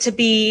found it to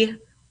be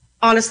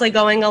honestly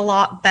going a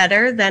lot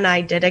better than I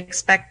did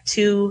expect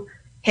to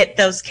hit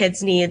those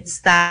kids'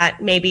 needs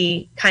that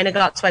maybe kind of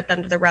got swept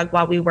under the rug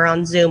while we were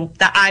on Zoom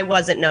that I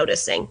wasn't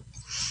noticing.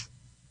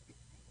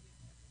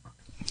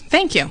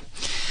 Thank you.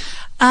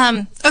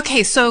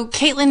 Okay, so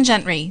Caitlin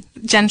Gentry,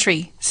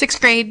 6th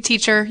grade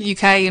teacher,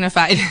 Ukiah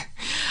Unified.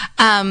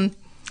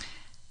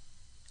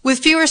 With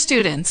fewer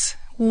students,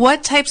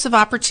 what types of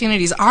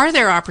opportunities, are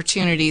there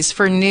opportunities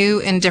for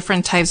new and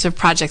different types of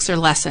projects or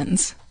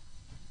lessons?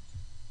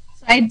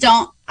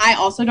 I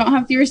also don't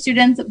have fewer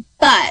students,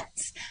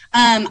 but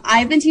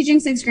I've been teaching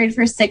 6th grade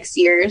for 6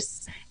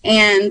 years.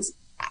 And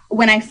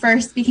when I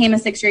first became a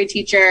 6th grade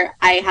teacher,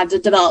 I had to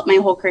develop my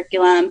whole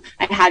curriculum.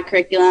 I had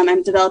curriculum.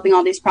 I'm developing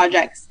all these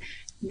projects.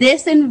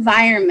 This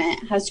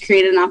environment has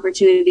created an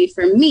opportunity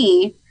for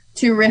me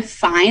to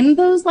refine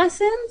those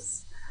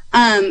lessons.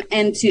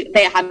 And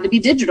they had to be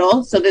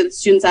digital, so that the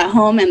students at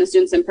home and the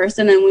students in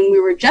person, and when we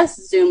were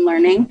just Zoom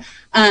learning,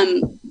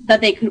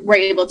 that were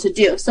able to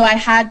do. So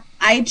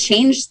I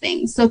changed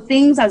things. So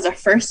things as a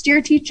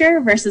first-year teacher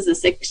versus a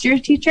 6th-year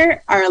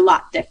teacher are a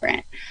lot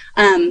different.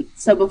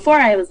 So before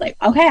I was like,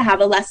 okay, I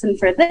have a lesson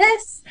for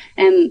this,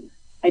 and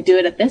I do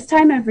it at this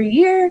time every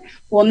year.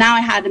 Well, now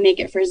I had to make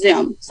it for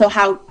Zoom. So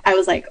I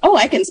was like, oh,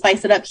 I can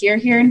spice it up here,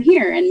 here, and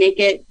here, and make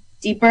it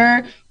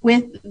deeper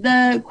with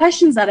the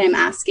questions that I'm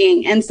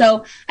asking. And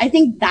so I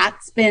think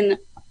that's been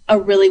a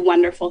really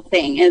wonderful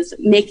thing, is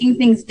making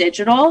things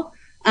digital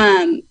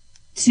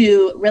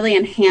to really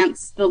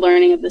enhance the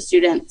learning of the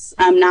students.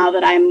 Now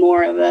that I'm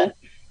more of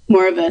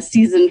a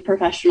seasoned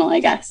professional, I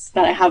guess,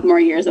 that I have more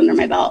years under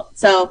my belt.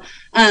 So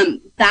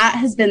that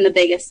has been the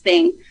biggest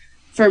thing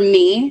for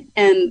me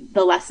and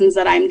the lessons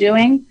that I'm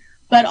doing.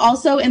 But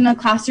also in the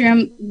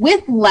classroom,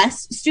 with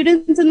less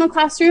students in the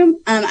classroom,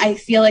 I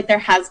feel like there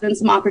has been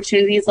some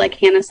opportunities, like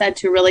Hannah said,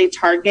 to really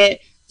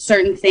target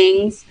certain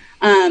things.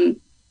 And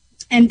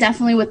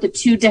definitely with the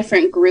 2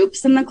 different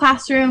groups in the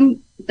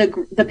classroom, the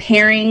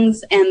pairings,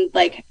 and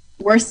like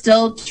we're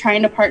still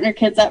trying to partner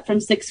kids up from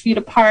 6 feet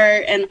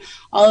apart and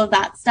all of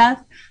that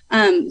stuff.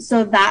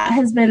 So that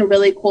has been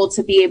really cool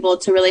to be able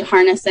to really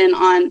harness in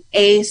on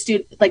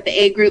the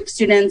A group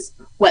students,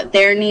 what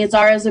their needs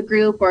are as a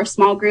group or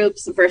small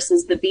groups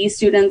versus the B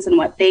students and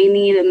what they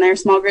need in their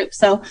small groups.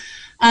 So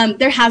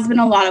there has been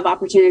a lot of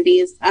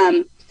opportunities.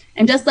 And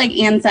just like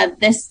Ann said,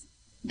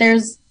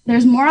 there's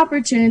more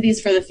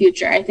opportunities for the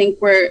future. I think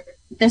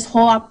this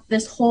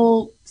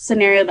whole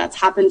scenario that's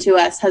happened to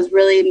us has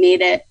really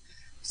made it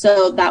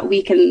so that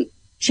we can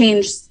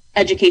change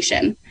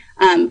education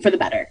for the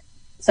better.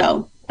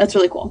 So that's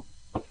really cool.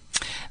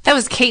 That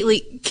was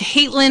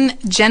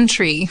Caitlin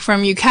Gentry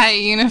from Ukiah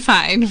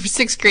Unified,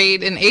 6th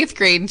grade and 8th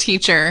grade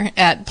teacher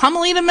at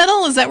Pomalita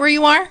Middle. Is that where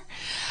you are?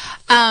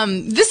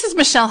 This is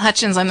Michelle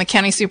Hutchins. I'm the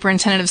County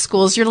Superintendent of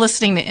Schools. You're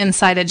listening to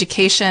Inside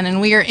Education, and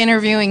we are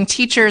interviewing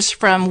teachers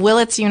from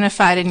Willits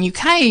Unified and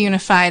Ukiah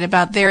Unified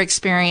about their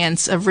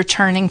experience of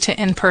returning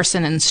to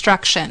in-person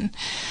instruction.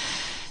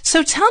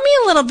 So tell me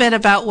a little bit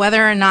about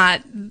whether or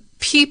not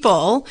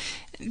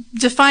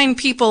define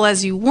people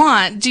as you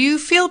want. Do you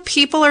feel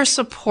people are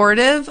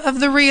supportive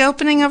of the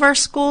reopening of our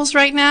schools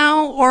right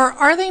now, or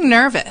are they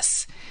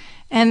nervous?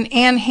 And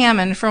Ann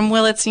Hammond from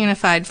Willits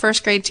Unified,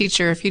 1st grade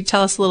teacher, if you'd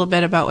tell us a little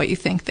bit about what you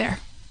think there.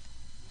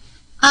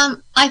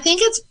 I think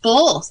it's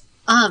both.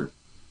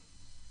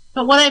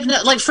 But what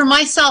I've for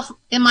myself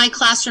in my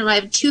classroom, I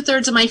have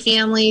 2/3 of my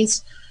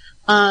families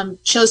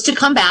chose to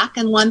come back,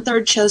 and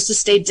 1/3 chose to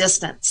stay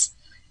distance.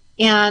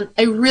 And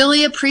I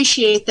really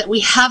appreciate that we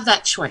have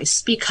that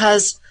choice,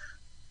 because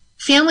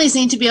families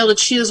need to be able to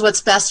choose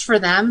what's best for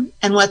them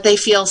and what they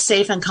feel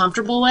safe and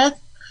comfortable with.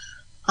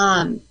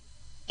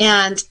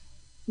 And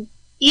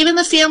even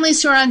the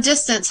families who are on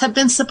distance have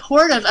been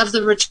supportive of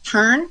the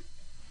return,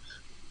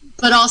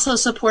 but also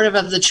supportive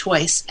of the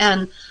choice.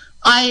 And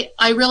I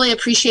really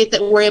appreciate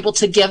that we're able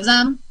to give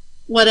them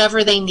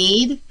whatever they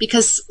need,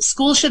 because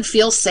school should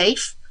feel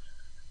safe.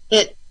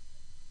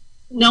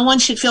 No one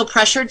should feel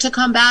pressured to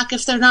come back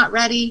if they're not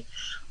ready,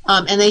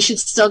 and they should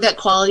still get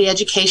quality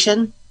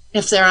education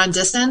if they're on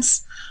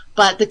distance.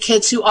 But the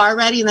kids who are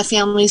ready and the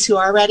families who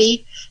are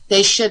ready,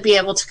 they should be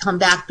able to come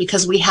back,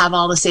 because we have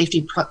all the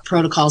safety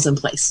protocols in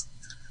place.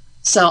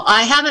 So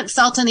I haven't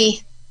felt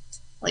any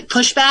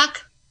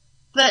pushback,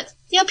 but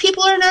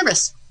people are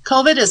nervous.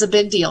 COVID is a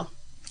big deal.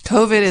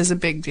 COVID is a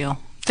big deal.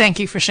 Thank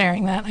you for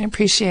sharing that. I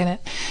appreciate it.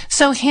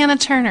 So Hannah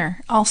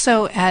Turner,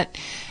 also at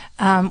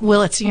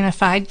Willits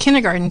Unified,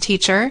 kindergarten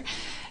teacher.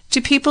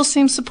 Do people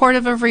seem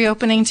supportive of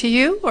reopening to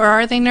you, or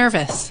are they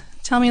nervous?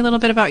 Tell me a little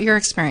bit about your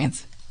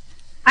experience.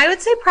 I would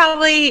say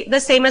probably the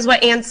same as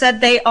what Ann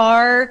said. They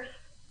are,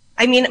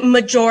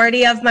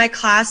 majority of my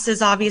class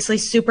is obviously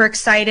super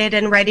excited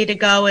and ready to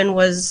go, and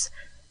was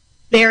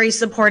very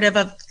supportive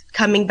of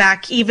coming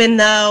back, even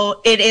though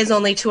it is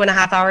only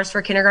 2.5 hours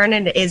for kindergarten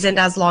and it isn't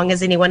as long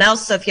as anyone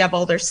else. So if you have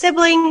older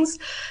siblings,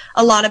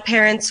 a lot of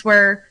parents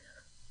were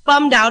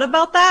bummed out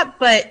about that,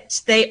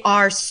 but they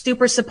are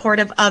super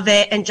supportive of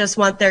it and just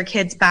want their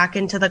kids back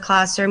into the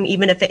classroom,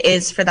 even if it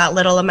is for that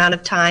little amount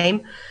of time.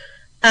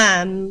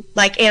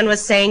 Like Ann was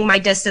saying, my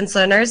distance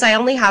learners, I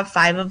only have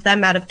 5 of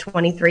them out of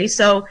 23.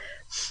 So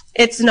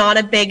it's not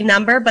a big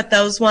number, but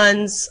those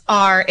ones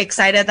are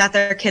excited that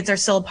their kids are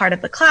still a part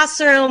of the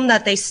classroom,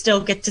 that they still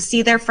get to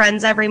see their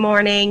friends every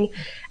morning,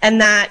 and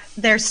that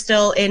they're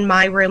still in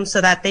my room so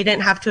that they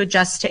didn't have to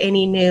adjust to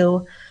any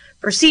new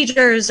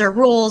procedures or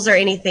rules or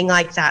anything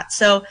like that.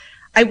 So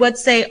I would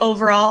say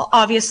overall,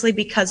 obviously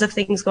because of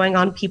things going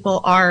on,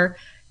 people are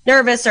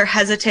nervous or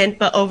hesitant,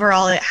 but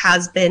overall it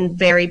has been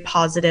very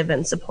positive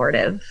and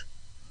supportive.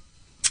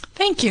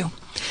 Thank you.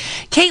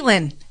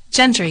 Caitlin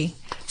Gentry,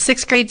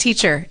 6th grade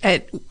teacher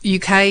at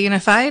Ukiah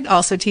Unified,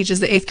 also teaches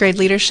the 8th grade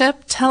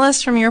leadership. Tell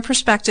us from your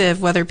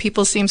perspective whether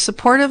people seem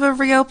supportive of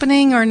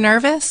reopening or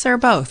nervous or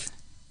both.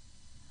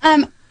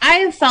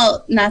 I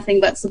felt nothing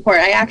but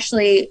support.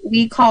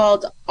 We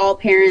called all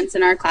parents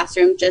in our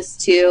classroom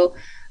just to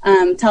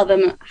tell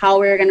them how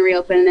we were going to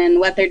reopen and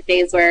what their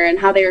days were and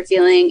how they were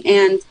feeling.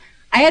 And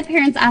I had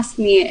parents ask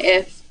me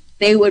if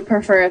they would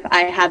prefer if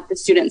I had the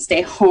students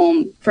stay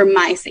home for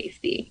my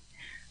safety.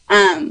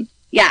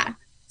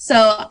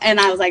 So, and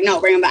I was like, no,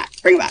 bring them back.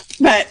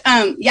 But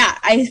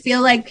I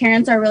feel like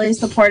parents are really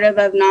supportive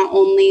of not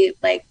only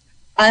like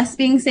us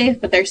being safe,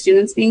 but their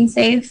students being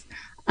safe.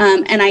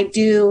 And I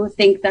do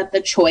think that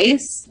the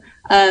choice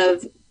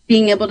of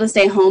being able to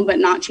stay home but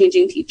not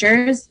changing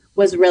teachers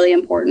was really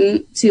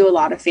important to a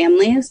lot of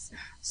families.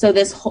 So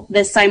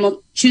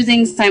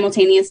choosing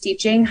simultaneous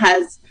teaching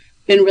has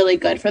been really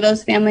good for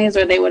those families,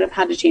 or they would have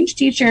had to change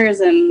teachers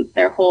and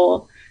their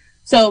whole.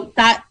 So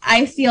that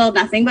I feel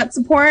nothing but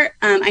support.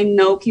 I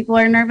know people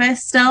are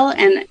nervous still,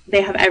 and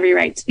they have every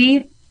right to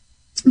be.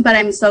 But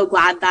I'm so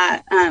glad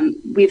that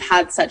we've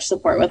had such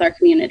support with our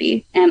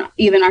community, and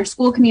even our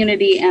school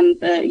community and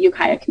the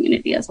Ukiah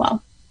community as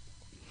well.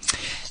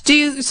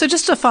 So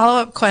just a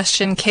follow-up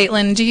question,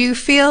 Caitlin, do you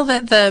feel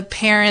that the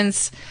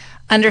parents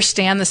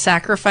understand the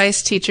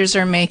sacrifice teachers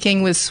are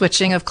making with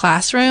switching of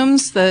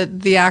classrooms,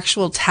 the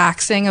actual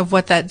taxing of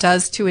what that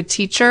does to a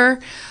teacher,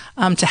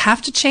 to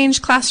have to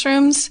change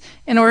classrooms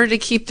in order to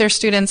keep their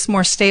students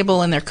more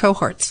stable in their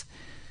cohorts?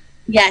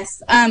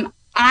 Yes.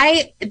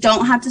 I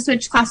don't have to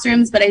switch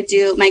classrooms, but I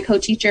do. My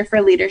co-teacher for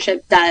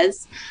leadership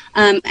does.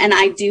 And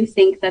I do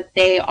think that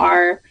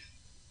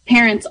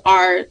parents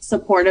are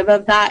supportive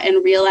of that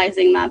and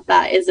realizing that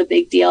that is a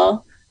big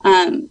deal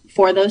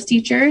for those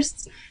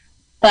teachers,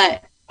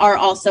 but are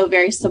also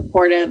very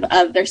supportive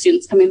of their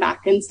students coming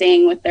back and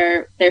staying with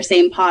their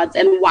same pods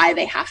and why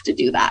they have to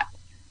do that.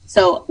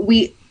 So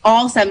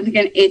all 7th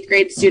and 8th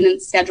grade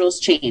students' schedules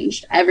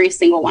changed. Every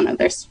single one of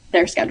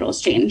their schedules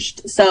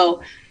changed.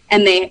 So,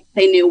 and they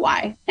knew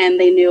why, and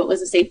they knew it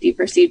was a safety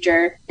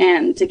procedure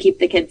and to keep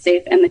the kids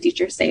safe and the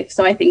teachers safe.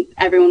 So I think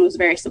everyone was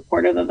very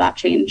supportive of that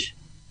change.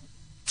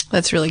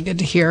 That's really good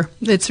to hear.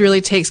 It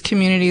really takes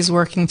communities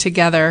working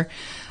together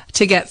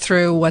to get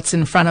through what's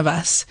in front of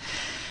us.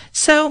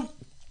 So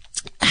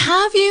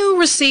have you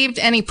received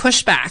any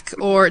pushback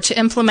or to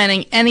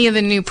implementing any of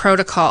the new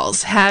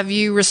protocols? Have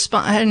you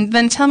and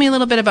then tell me a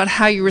little bit about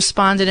how you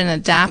responded and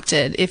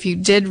adapted if you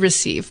did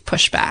receive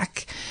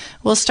pushback.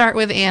 We'll start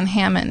with Ann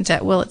Hammond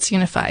at Willits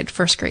Unified,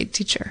 1st grade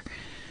teacher.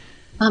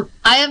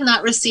 I have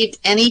not received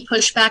any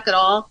pushback at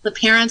all. The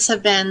parents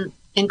have been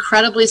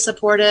incredibly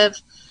supportive.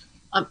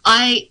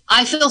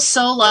 I feel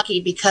so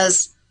lucky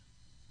because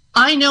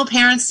I know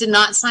parents did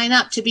not sign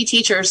up to be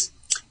teachers,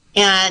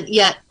 and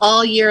yet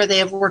all year they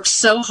have worked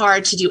so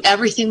hard to do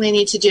everything they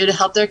need to do to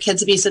help their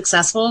kids be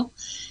successful,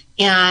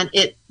 and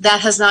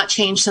that has not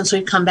changed since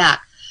we've come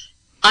back.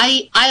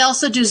 I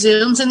also do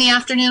Zooms in the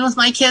afternoon with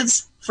my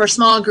kids for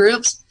small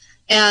groups,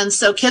 and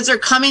so kids are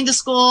coming to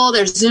school,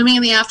 they're Zooming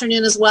in the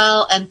afternoon as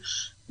well, and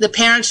the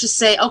parents just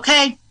say,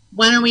 okay,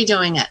 when are we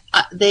doing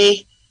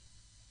it?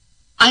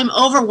 I'm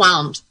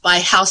overwhelmed by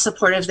how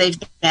supportive they've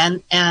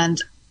been,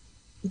 and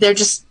they're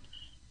just,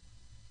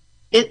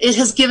 it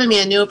has given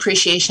me a new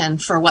appreciation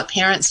for what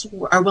parents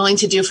are willing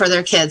to do for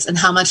their kids and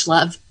how much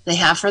love they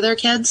have for their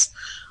kids.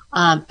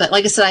 But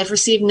like I said, I've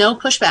received no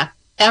pushback.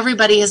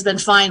 Everybody has been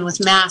fine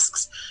with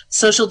masks,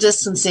 social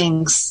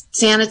distancing,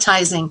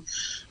 sanitizing,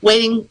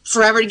 waiting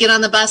forever to get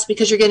on the bus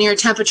because you're getting your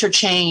temperature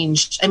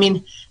changed.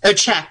 Or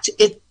checked.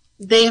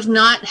 They have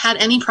not had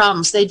any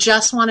problems. They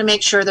just want to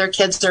make sure their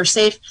kids are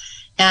safe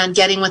and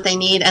getting what they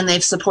need, and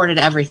they've supported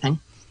everything.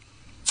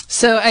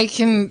 So I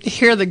can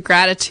hear the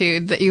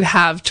gratitude that you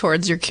have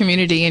towards your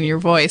community and your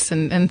voice,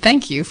 and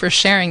thank you for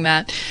sharing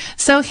that.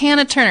 So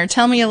Hannah Turner,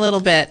 tell me a little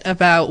bit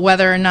about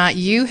whether or not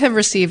you have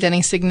received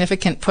any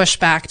significant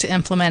pushback to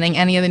implementing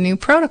any of the new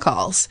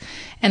protocols.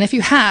 And if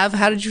you have,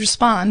 how did you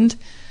respond?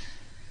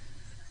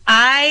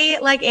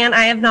 Like Ann,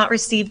 I have not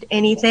received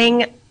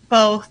anything.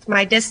 Both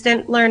my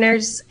distant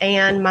learners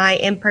and my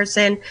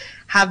in-person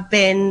have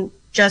been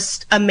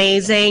just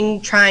amazing,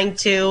 trying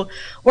to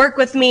work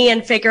with me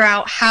and figure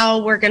out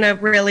how we're going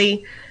to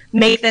really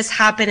make this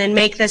happen and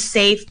make this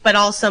safe, but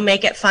also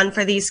make it fun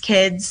for these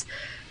kids.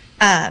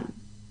 A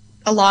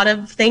lot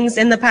of things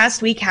in the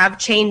past week have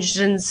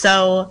changed, and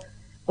so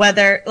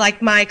whether,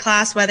 like my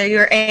class, whether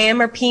you're AM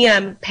or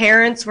PM,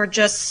 parents were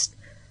just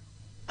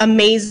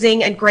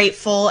amazing and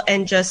grateful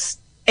and just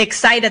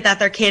excited that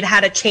their kid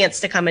had a chance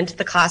to come into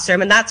the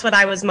classroom. And that's what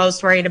I was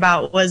most worried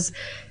about, was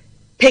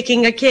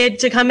picking a kid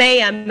to come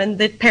AM and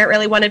the parent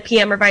really wanted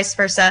PM or vice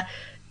versa.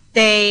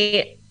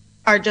 They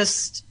are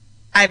just,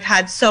 I've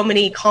had so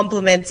many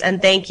compliments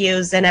and thank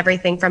yous and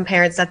everything from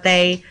parents that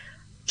they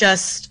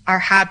just are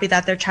happy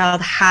that their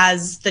child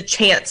has the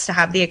chance to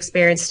have the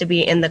experience to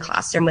be in the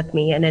classroom with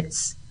me. And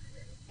it's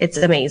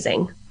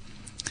amazing.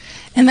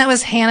 And that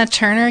was Hannah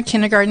Turner,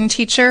 kindergarten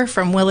teacher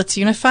from Willits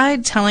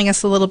Unified, telling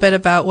us a little bit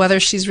about whether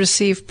she's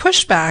received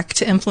pushback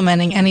to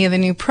implementing any of the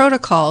new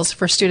protocols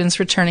for students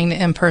returning to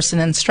in-person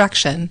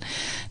instruction.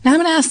 Now I'm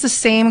going to ask the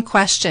same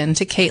question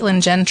to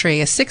Caitlin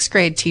Gentry, a 6th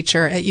grade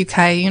teacher at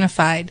Ukiah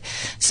Unified.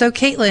 So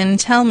Caitlin,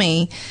 tell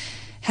me,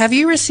 have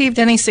you received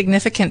any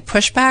significant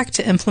pushback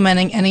to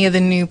implementing any of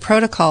the new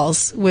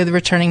protocols with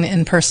returning to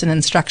in-person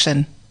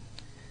instruction?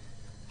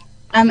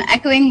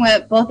 Echoing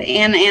what both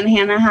Anne and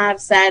Hannah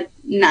have said,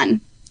 none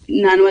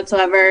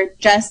whatsoever.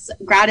 Just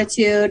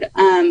gratitude,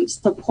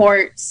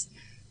 support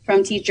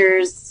from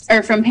teachers,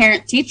 or from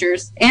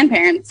teachers and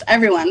parents,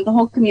 everyone, the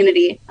whole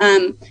community.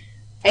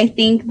 I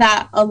think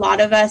that a lot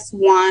of us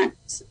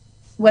want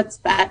what's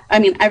best. I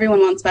mean,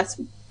 everyone wants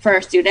best for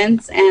our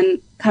students,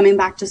 and coming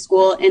back to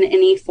school in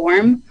any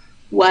form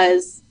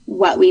was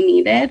what we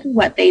needed,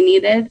 what they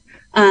needed,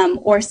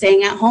 or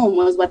staying at home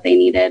was what they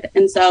needed.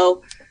 And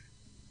so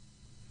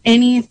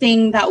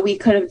anything that we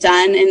could have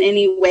done in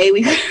any way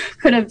we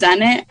could have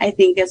done it, I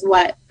think is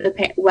what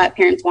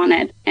parents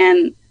wanted.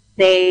 And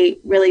they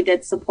really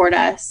did support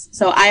us.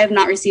 So I have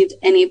not received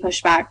any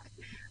pushback,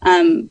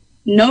 no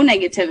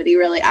negativity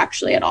really,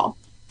 actually, at all.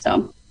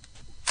 So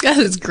that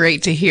is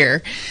great to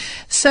hear.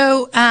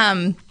 So,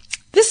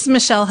 this is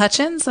Michelle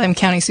Hutchins. I'm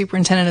County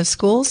Superintendent of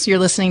Schools. You're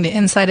listening to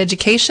Inside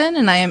Education,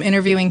 and I am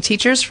interviewing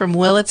teachers from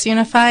Willits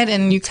Unified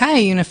and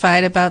Ukiah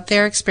Unified about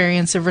their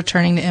experience of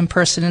returning to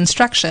in-person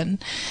instruction.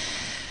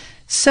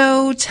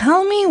 So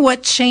tell me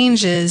what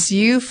changes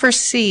you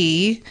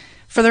foresee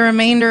for the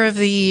remainder of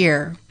the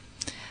year.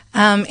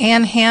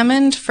 Ann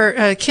Hammond,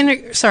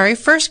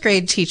 first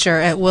grade teacher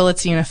at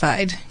Willits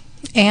Unified.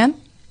 Ann?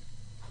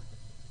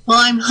 Well,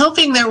 I'm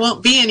hoping there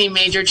won't be any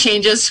major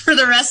changes for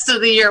the rest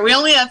of the year. We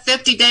only have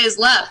 50 days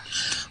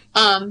left.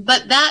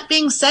 But that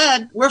being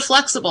said, we're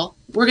flexible.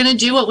 We're going to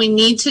do what we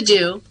need to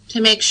do to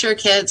make sure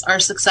kids are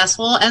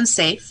successful and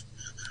safe.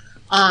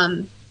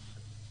 I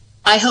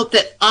hope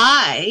that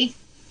I,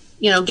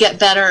 get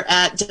better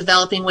at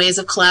developing ways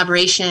of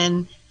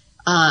collaboration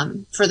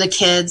for the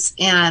kids.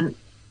 And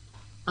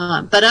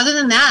but other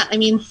than that, I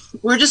mean,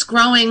 we're just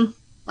growing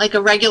like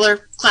a regular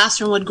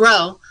classroom would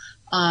grow.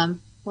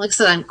 Like I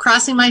said, I'm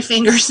crossing my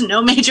fingers, no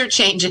major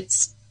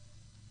changes.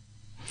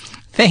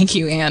 Thank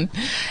you, Ann.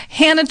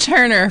 Hannah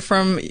Turner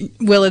from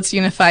Willits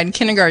Unified,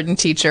 kindergarten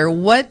teacher.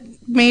 What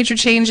major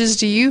changes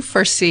do you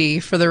foresee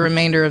for the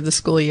remainder of the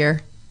school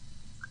year?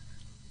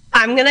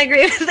 I'm going to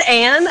agree with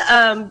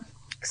Ann.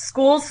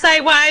 School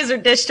site-wise or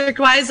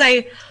district-wise,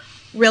 I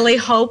really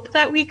hope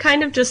that we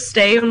kind of just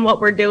stay on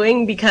what we're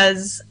doing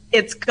because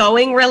it's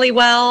going really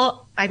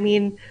well. I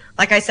mean,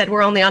 like I said,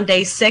 we're only on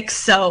day 6,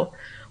 so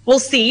we'll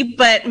see,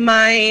 but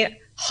my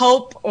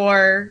hope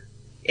or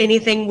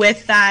anything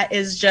with that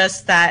is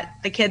just that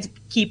the kids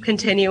keep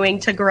continuing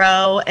to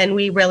grow and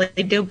we really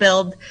do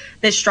build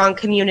this strong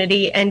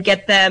community and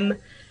get them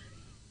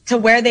to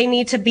where they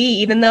need to be,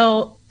 even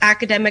though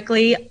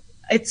academically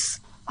it's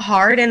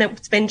hard and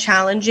it's been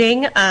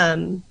challenging.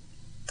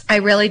 I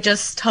really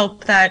just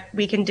hope that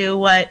we can do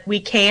what we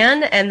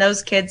can and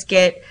those kids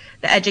get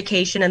the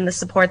education and the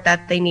support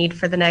that they need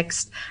for the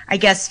next,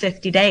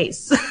 50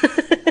 days.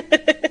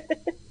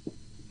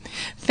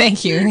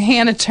 Thank you.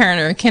 Hannah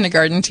Turner,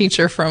 kindergarten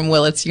teacher from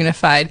Willits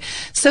Unified.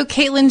 So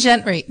Caitlin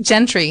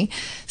Gentry,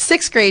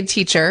 6th grade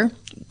teacher,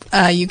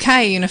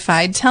 Ukiah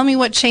Unified. Tell me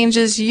what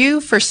changes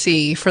you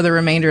foresee for the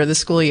remainder of the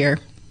school year.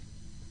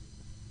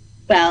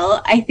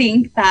 Well, I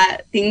think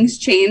that things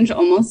change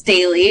almost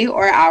daily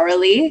or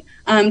hourly,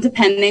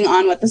 depending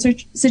on what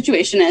the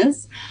situation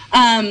is.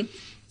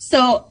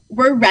 So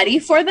we're ready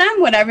for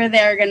them, whatever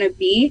they're going to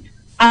be.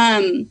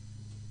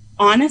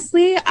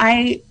 Honestly,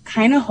 I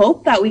kind of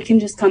hope that we can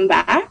just come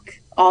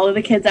back, all of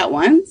the kids at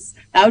once.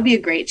 That would be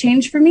a great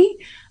change for me.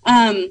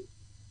 I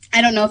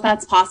don't know if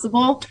that's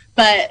possible,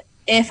 but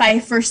if I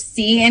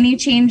foresee any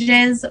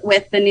changes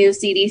with the new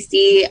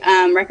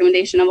CDC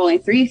recommendation of only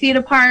 3 feet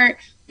apart,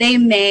 they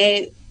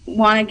may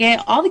want to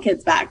get all the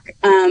kids back.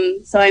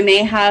 So I may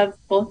have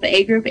both the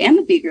A group and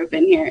the B group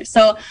in here.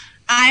 So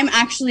I'm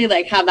actually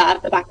have that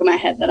at the back of my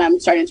head that I'm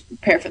starting to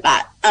prepare for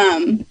that.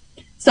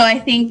 So I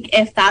think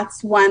if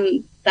that's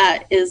one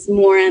that is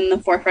more in the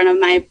forefront of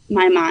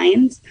my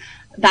mind,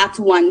 that's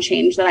one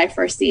change that I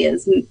foresee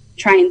is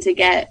trying to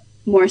get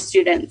more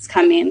students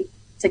coming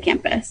to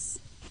campus.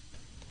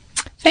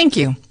 Thank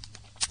you.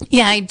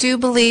 Yeah, I do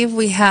believe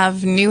we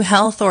have new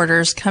health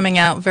orders coming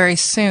out very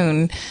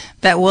soon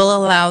that will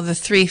allow the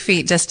 3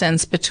 feet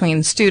distance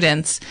between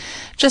students.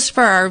 Just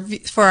for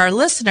our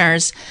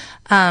listeners,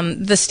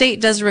 the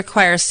state does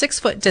require 6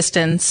 foot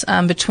distance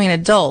between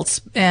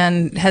adults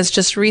and has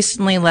just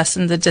recently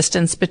lessened the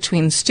distance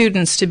between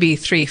students to be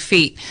 3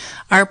 feet.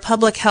 Our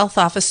public health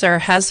officer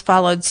has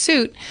followed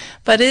suit,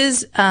 but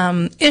is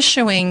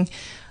issuing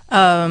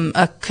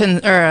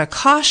a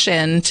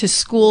caution to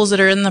schools that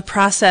are in the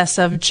process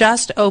of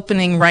just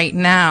opening right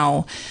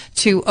now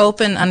to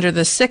open under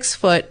the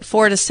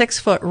 4 to 6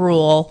 foot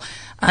rule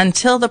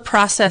until the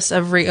process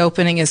of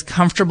reopening is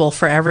comfortable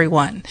for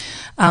everyone.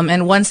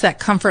 And once that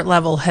comfort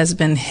level has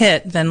been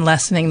hit, then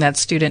lessening that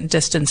student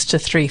distance to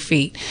 3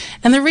 feet.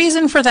 And the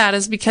reason for that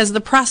is because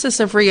the process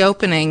of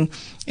reopening,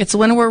 it's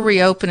when we're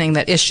reopening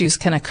that issues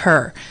can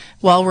occur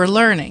while we're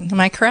learning. Am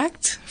I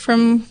correct?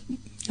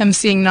 I'm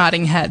seeing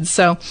nodding heads.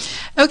 So,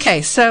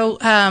 okay. So,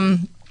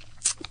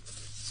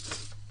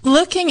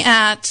 looking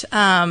at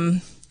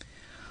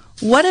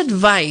what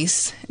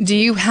advice do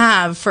you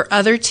have for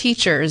other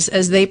teachers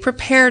as they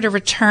prepare to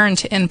return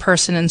to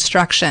in-person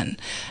instruction,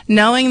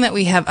 knowing that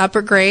we have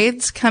upper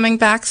grades coming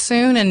back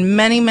soon and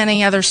many,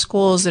 many other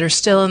schools that are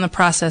still in the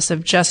process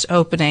of just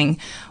opening?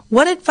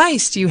 What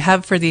advice do you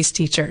have for these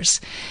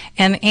teachers?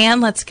 And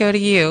Ann, let's go to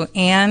you.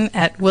 Ann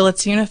at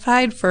Willits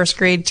Unified, first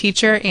grade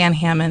teacher, Ann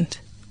Hammond.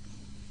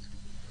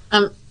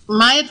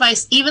 My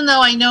advice, even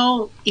though I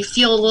know you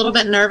feel a little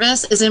bit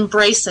nervous, is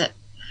embrace it.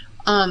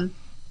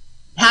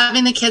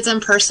 Having the kids in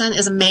person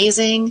is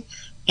amazing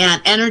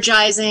and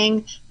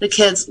energizing. The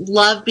kids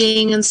love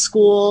being in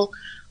school.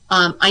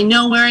 I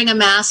know wearing a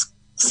mask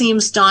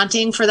seems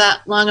daunting for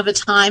that long of a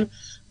time,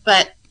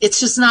 but it's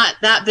just not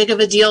that big of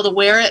a deal to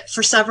wear it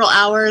for several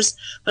hours.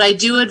 But I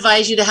do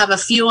advise you to have a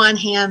few on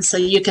hand so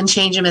you can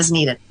change them as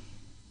needed.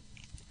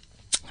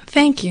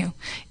 Thank you.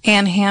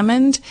 Ann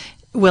Hammond,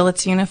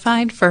 Willits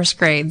Unified, first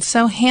grade.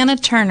 So Hannah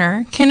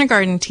Turner,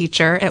 kindergarten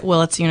teacher at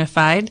Willits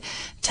Unified,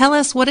 tell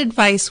us, what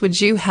advice would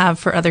you have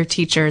for other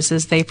teachers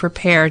as they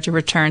prepare to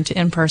return to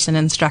in-person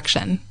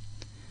instruction?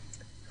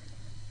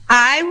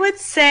 I would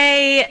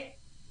say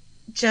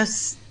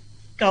just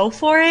go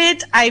for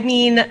it. I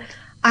mean,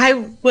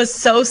 I was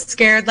so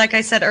scared, like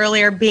I said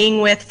earlier, being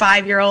with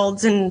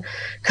 5-year-olds and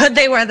could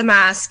they wear the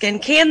mask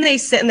and can they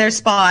sit in their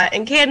spot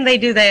and can they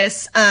do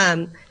this?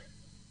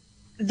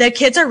 The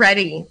kids are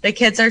ready. The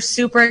kids are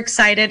super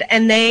excited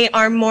and they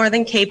are more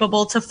than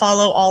capable to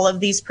follow all of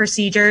these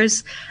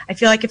procedures. I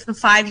feel like if a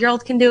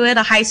 5-year-old can do it,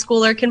 a high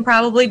schooler can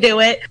probably do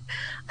it.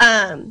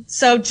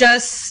 So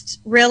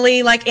just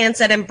really, like Ann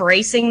said,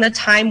 embracing the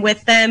time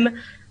with them.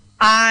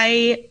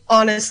 I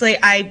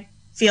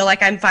feel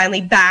like I'm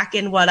finally back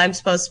in what I'm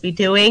supposed to be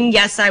doing.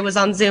 Yes, I was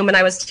on Zoom and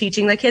I was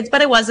teaching the kids,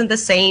 but it wasn't the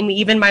same.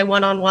 Even my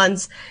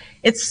one-on-ones,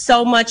 it's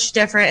so much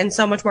different and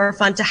so much more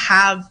fun to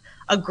have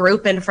a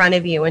group in front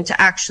of you and to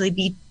actually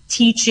be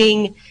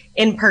teaching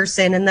in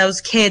person and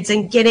those kids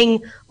and getting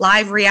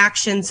live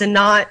reactions and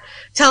not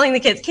telling the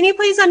kids, can you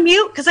please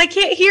unmute? Because I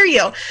can't hear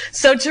you.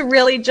 So to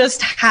really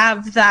just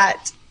have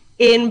that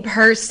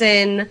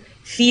in-person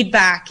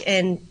feedback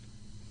and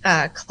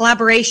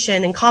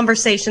collaboration and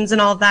conversations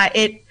and all that,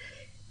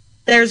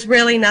 there's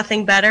really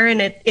nothing better, and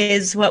it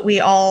is what we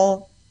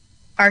all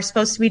are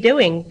supposed to be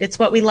doing. It's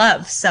what we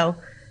love. So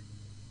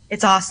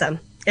it's awesome.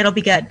 It'll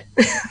be good.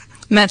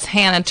 And that's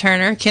Hannah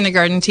Turner,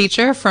 kindergarten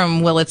teacher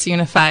from Willits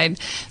Unified.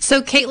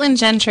 So Caitlin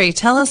Gentry,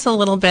 tell us a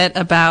little bit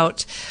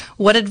about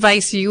what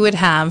advice you would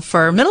have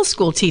for middle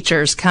school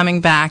teachers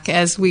coming back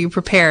as we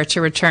prepare to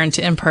return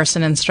to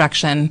in-person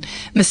instruction.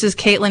 Mrs.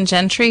 Caitlin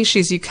Gentry,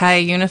 she's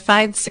Ukiah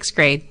Unified, 6th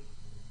grade.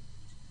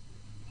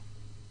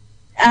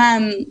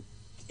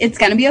 It's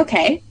going to be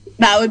okay.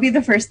 That would be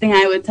the first thing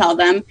I would tell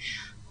them.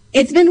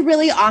 It's been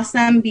really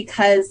awesome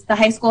because the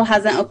high school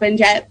hasn't opened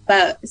yet,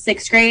 but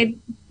 6th grade,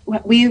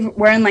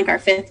 we're in like our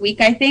 5th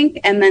week, I think,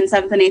 and then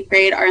 7th and 8th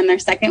grade are in their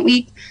 2nd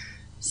week.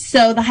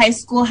 So the high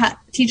school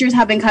teachers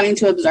have been coming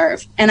to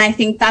observe, and I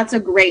think that's a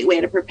great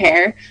way to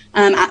prepare.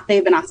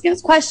 They've been asking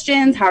us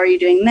questions. How are you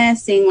doing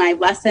this? Seeing live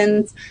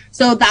lessons.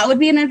 So that would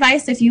be an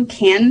advice. If you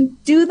can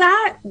do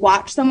that,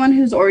 watch someone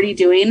who's already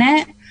doing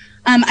it.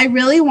 I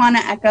really want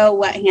to echo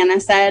what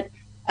Hannah said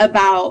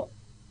about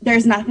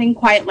there's nothing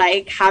quite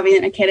like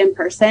having a kid in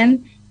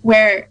person,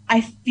 where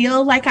I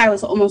feel like I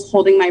was almost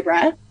holding my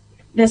breath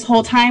this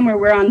whole time, where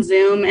we're on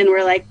Zoom and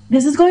we're like,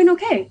 this is going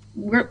okay.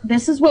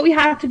 This is what we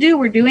have to do.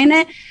 We're doing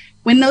it.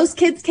 When those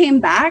kids came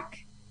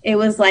back, it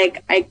was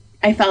like,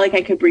 I felt like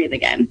I could breathe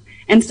again.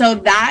 And so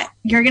that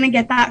you're going to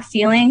get that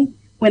feeling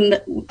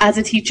as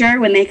a teacher,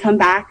 when they come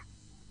back,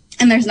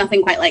 and there's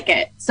nothing quite like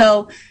it.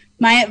 So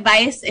my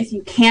advice, if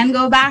you can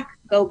go back,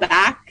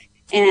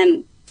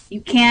 and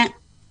you can't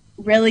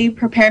really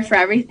prepare for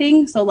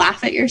everything. So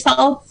laugh at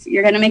yourself.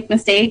 You're going to make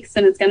mistakes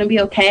and it's going to be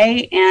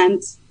okay.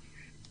 And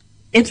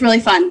it's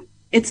really fun.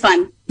 It's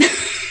fun.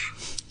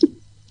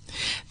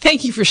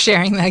 Thank you for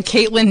sharing that,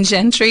 Caitlin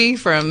Gentry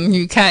from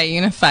Ukiah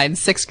Unified,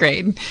 6th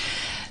grade.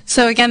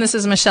 So again, this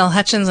is Michelle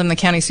Hutchins. I'm the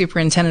County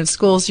Superintendent of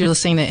Schools. You're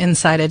listening to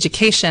Inside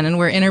Education, and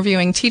we're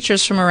interviewing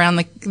teachers from around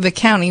the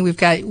county. We've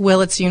got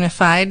Willits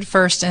Unified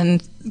first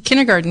and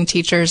kindergarten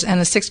teachers and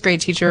a 6th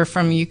grade teacher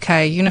from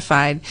Ukiah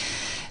Unified.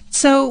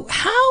 So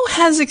how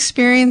has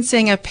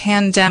experiencing a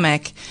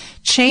pandemic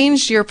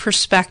changed your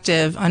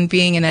perspective on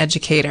being an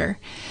educator?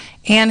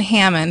 Ann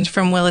Hammond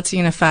from Willits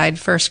Unified,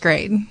 1st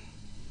grade.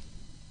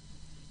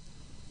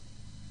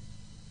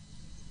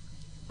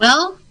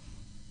 Well,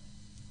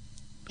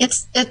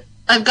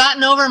 I've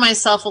gotten over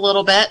myself a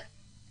little bit.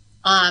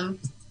 The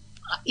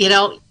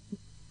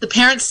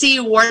parents see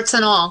you warts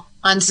and all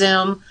on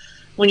Zoom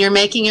when you're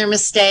making your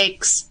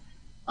mistakes.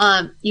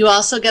 You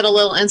also get a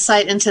little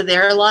insight into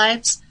their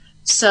lives.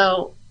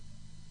 So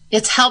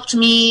it's helped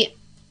me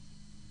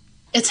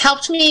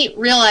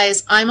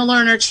realize I'm a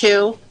learner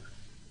too,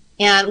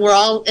 and we're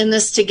all in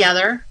this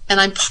together,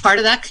 and I'm part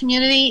of that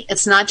community.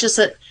 It's not just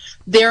that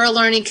they're a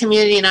learning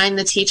community and I'm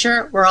the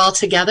teacher. We're all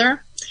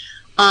together.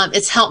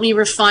 It's helped me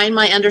refine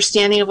my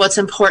understanding of what's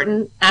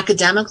important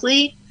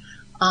academically,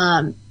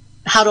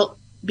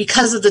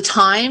 because of the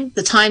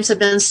times have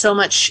been so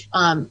much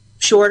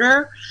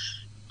shorter.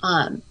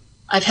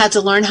 I've had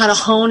to learn how to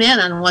hone in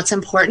on what's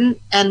important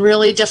and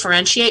really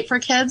differentiate for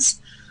kids.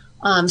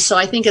 So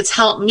I think it's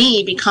helped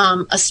me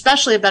become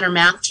especially a better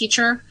math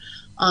teacher,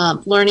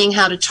 learning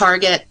how to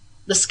target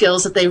the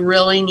skills that they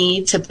really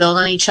need to build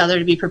on each other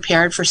to be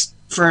prepared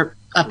for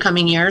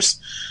upcoming years.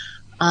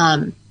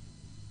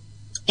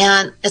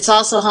 And it's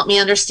also helped me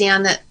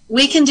understand that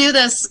we can do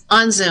this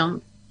on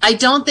Zoom. I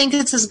don't think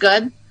it's as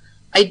good.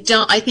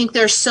 I think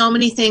there's so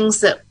many things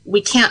that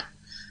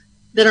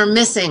that are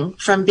missing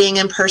from being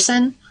in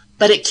person,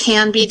 but it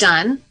can be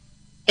done.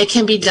 It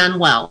can be done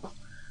well.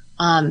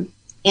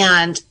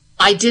 And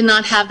I did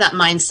not have that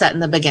mindset in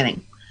the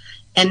beginning.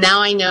 And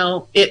now I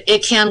know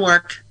it can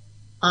work.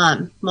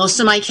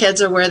 Most of my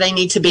kids are where they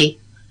need to be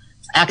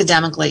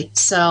academically.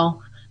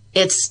 So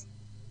it's,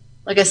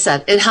 like I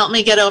said, it helped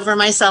me get over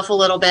myself a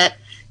little bit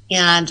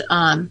and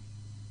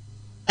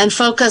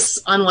focus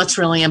on what's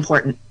really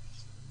important.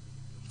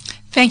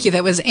 Thank you.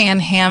 That was Ann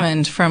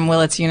Hammond from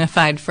Willits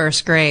Unified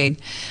 1st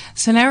grade.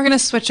 So now we're going to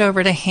switch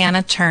over to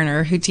Hannah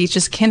Turner, who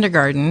teaches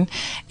kindergarten.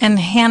 And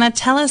Hannah,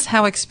 tell us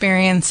how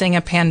experiencing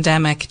a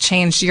pandemic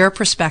changed your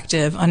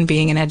perspective on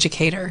being an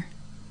educator.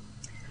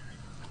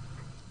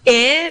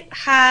 It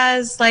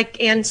has, like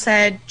Ann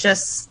said,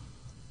 just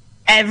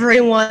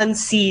everyone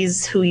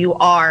sees who you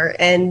are.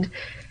 And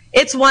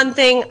it's one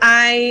thing,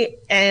 I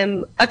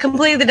am a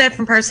completely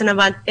different person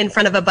in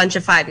front of a bunch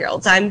of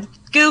 5-year-olds. I'm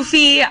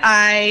goofy,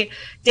 I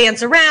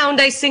dance around,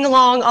 I sing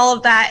along, all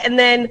of that. And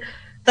then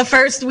the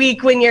first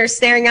week when you're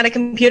staring at a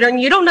computer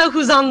and you don't know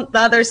who's on the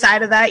other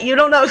side of that, you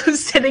don't know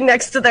who's sitting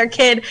next to their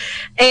kid,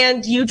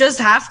 and you just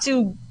have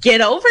to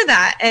get over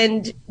that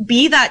and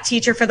be that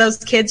teacher for those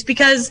kids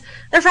because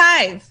they're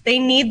 5. They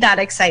need that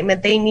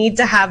excitement. They need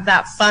to have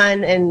that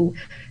fun and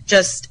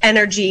just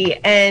energy.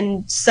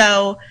 And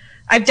so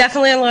I've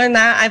definitely learned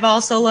that. I've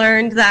also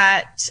learned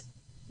that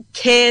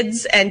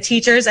kids and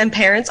teachers and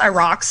parents are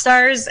rock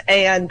stars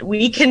and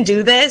we can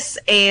do this.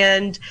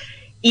 And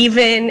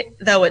even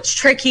though it's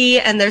tricky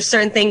and there's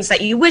certain things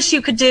that you wish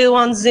you could do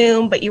on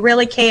Zoom, but you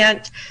really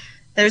can't,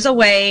 there's a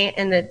way,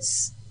 and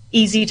it's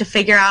easy to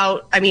figure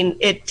out. I mean,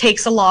 it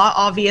takes a lot,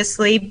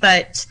 obviously,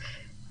 but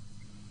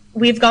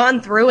we've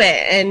gone through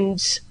it.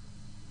 And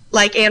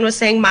like Ann was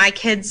saying, my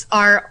kids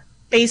are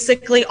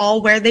basically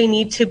all where they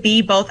need to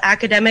be, both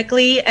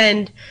academically,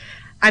 and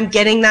I'm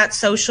getting that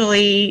social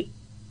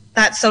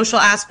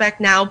aspect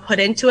now put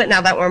into it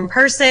now that we're in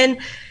person.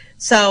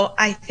 So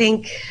I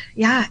think,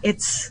 yeah,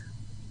 it's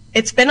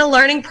been a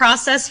learning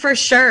process for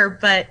sure,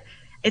 but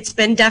it's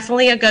been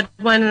definitely a good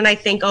one. And I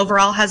think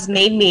overall has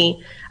made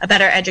me a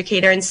better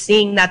educator and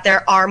seeing that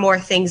there are more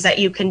things that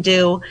you can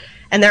do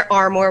and there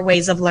are more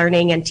ways of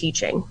learning and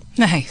teaching.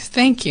 Nice.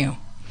 Thank you.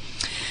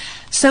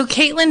 So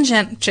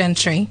Caitlin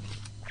Gentry,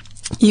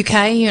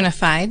 Ukiah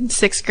Unified,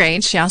 6th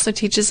grade. She also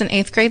teaches an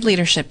 8th grade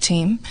leadership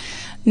team.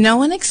 No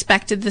one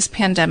expected this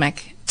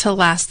pandemic to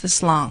last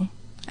this long.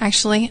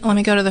 Actually, let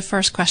me go to the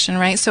first question,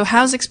 right? So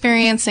how's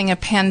experiencing a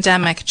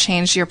pandemic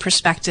changed your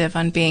perspective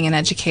on being an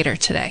educator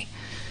today?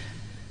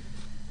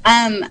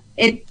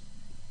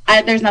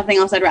 There's nothing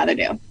else I'd rather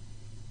do.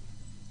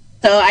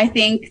 So I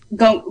think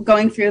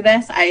going through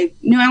this, I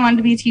knew I wanted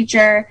to be a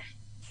teacher.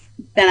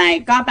 Then I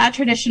got that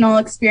traditional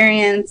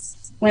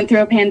experience, went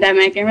through a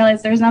pandemic, and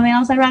realized there's nothing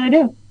else I'd rather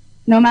do.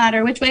 No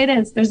matter which way it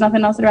is, there's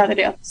nothing else I'd rather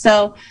do.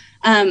 So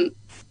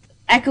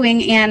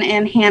echoing Ann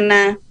and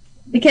Hannah,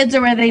 the kids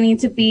are where they need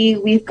to be.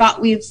 We've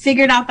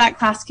figured out that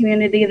class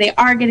community. They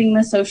are getting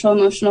the social,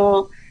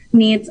 emotional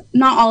needs.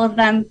 Not all of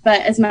them,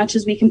 but as much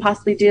as we can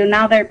possibly do.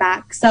 Now they're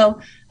back.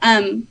 So,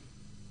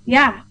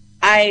 yeah,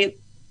 I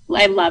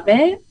love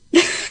it.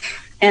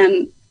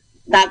 And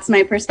that's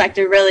my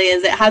perspective really,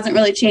 is it hasn't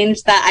really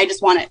changed that. I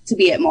just want it to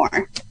be it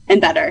more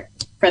and better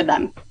for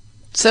them.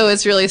 So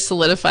it's really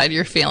solidified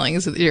your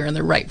feelings that you're in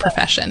the right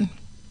profession.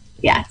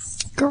 Yes.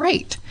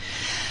 Great.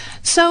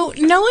 So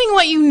knowing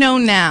what you know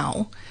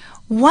now,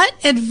 What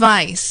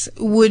advice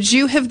would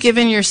you have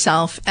given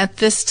yourself at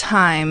this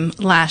time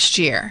last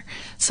year?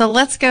 So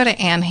let's go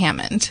to Ann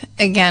Hammond.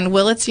 Again,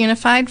 Willits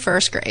Unified,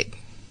 first grade.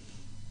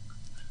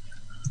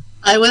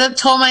 I would have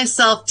told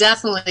myself,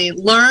 definitely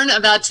learn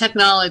about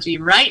technology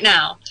right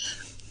now.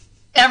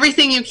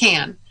 Everything you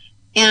can.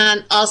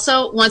 And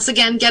also, once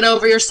again, get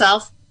over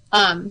yourself.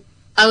 I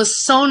was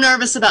so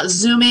nervous about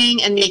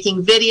Zooming and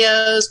making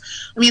videos.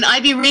 I mean,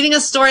 I'd be reading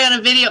a story on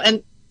a video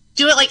and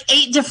do it like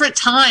 8 different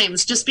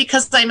times just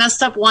because I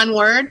messed up one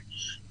word.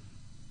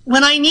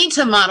 When I need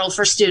to model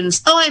for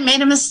students, I made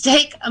a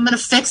mistake, I'm going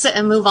to fix it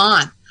and move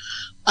on.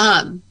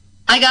 I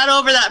got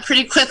over that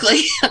pretty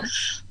quickly.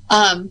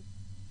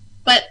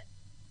 But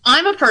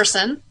I'm a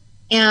person,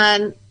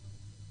 and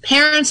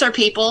parents are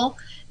people,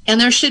 and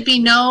there should be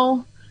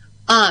no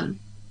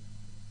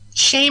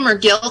shame or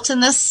guilt in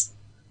this.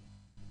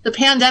 The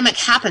pandemic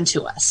happened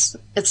to us.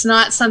 It's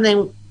not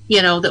something,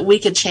 that we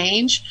could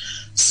change.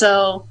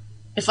 So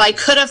if I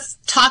could have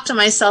talked to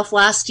myself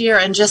last year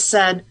and just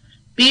said,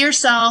 be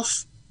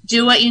yourself,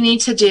 do what you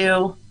need to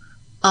do.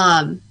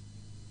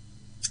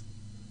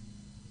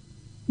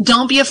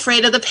 Don't be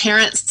afraid of the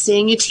parents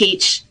seeing you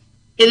teach.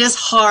 It is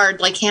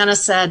hard, like Hannah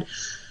said.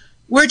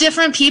 We're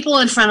different people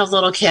in front of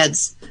little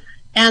kids.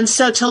 And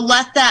so to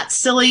let that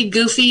silly,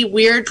 goofy,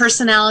 weird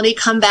personality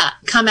come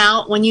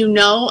out when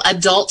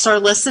adults are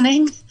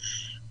listening,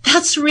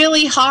 that's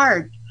really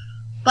hard.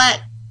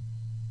 But,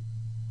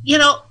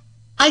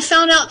 I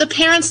found out the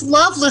parents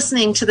love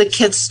listening to the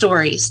kids'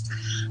 stories.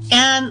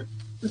 And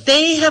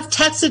they have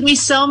texted me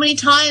so many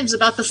times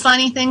about the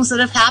funny things that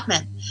have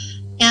happened.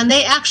 And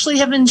they actually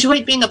have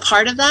enjoyed being a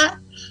part of that.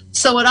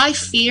 So what I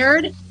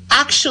feared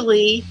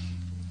actually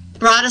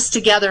brought us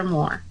together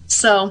more.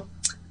 So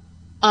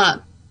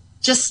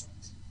just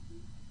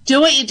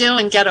do what you do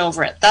and get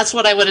over it. That's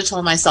what I would have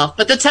told myself.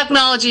 But the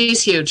technology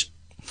is huge.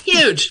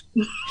 Huge.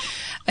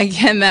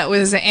 Again, that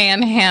was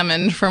Ann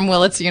Hammond from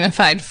Willits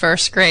Unified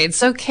first grade.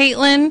 So,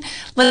 Caitlin,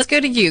 let's go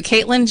to you.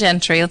 Caitlin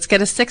Gentry, let's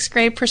get a 6th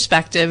grade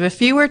perspective.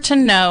 If you were to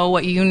know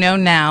what you know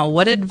now,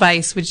 what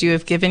advice would you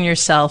have given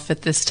yourself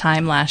at this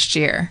time last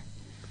year?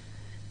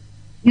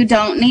 You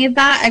don't need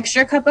that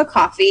extra cup of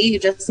coffee. You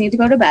just need to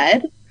go to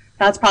bed.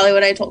 That's probably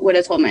what I would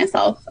have told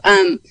myself.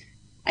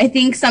 I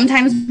think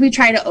sometimes we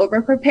try to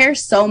over-prepare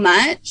so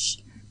much,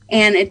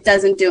 and it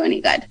doesn't do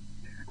any good.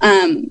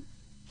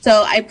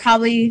 So I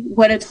probably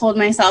would have told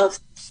myself,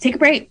 take a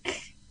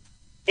break.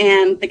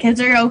 And the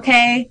kids are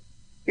okay.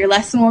 Your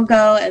lesson will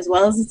go as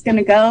well as it's going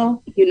to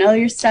go. You know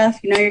your stuff.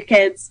 You know your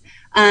kids.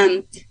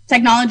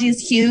 Technology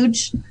is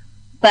huge,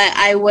 but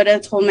I would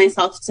have told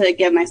myself to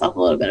give myself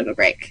a little bit of a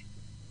break.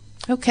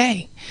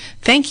 Okay.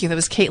 Thank you. That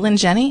was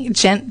Caitlin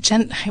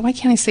why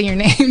can't I say your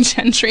name?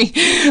 Gentry.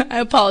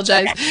 I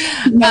apologize.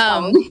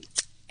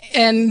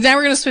 And now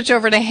we're going to switch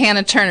over to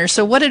Hannah Turner.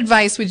 So what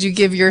advice would you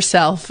give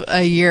yourself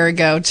a year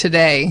ago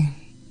today?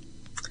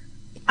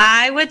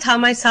 I would tell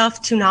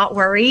myself to not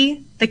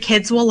worry. The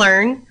kids will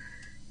learn.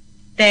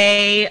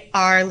 They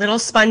are little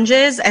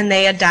sponges and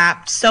they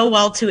adapt so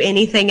well to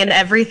anything and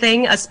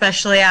everything,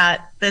 especially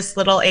at this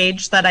little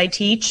age that I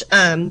teach.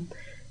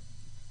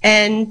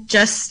 And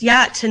just,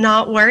 to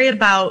not worry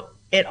about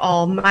it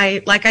all.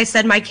 Like I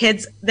said, my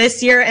kids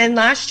this year and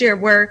last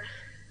year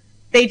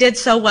they did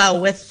so well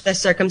with the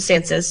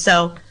circumstances.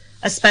 So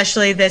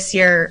especially this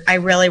year, I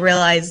really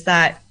realized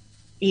that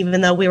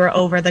even though we were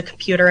over the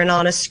computer and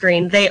on a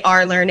screen, they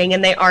are learning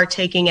and they are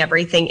taking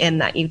everything in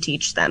that you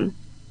teach them.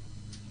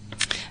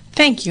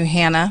 Thank you,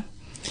 Hannah.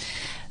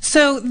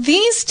 So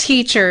these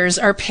teachers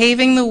are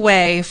paving the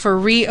way for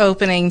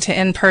reopening to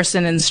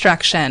in-person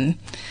instruction.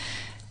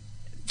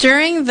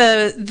 During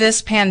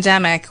this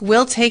pandemic,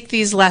 we'll take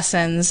these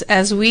lessons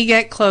as we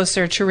get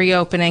closer to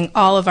reopening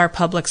all of our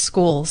public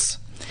schools.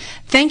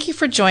 Thank you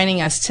for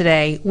joining us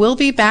today. We'll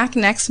be back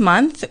next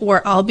month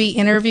where I'll be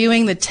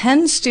interviewing the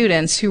 10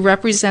 students who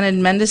represented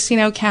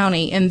Mendocino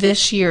County in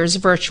this year's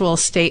virtual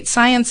state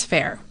science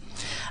fair.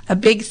 A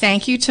big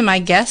thank you to my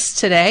guests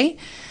today.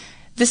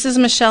 This is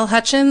Michelle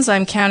Hutchins.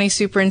 I'm County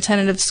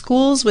Superintendent of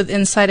Schools with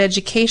Inside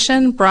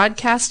Education,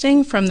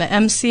 broadcasting from the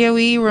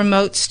MCOE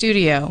remote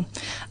studio.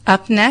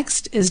 Up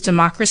next is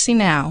Democracy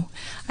Now!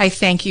 I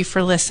thank you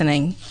for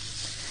listening.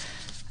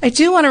 I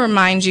do want to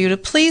remind you to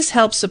please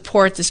help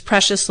support this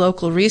precious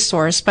local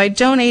resource by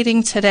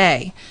donating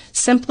today.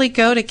 Simply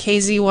go to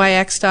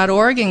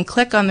kzyx.org and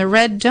click on the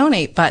red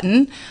donate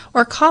button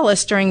or call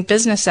us during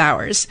business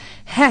hours.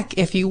 Heck,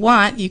 if you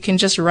want, you can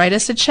just write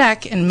us a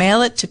check and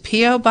mail it to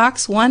P.O.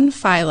 Box 1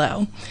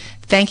 Philo.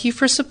 Thank you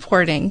for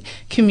supporting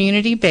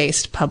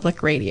community-based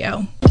public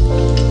radio.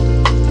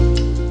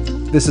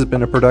 This has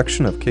been a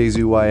production of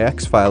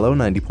KZYX Philo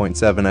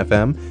 90.7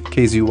 FM,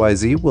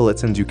 KZYZ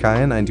Willits and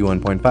Ukiah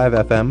 91.5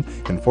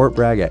 FM, and Fort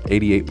Bragg at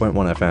 88.1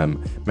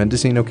 FM,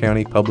 Mendocino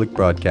County Public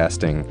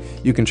Broadcasting.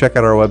 You can check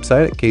out our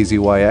website at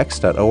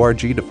kzyx.org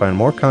to find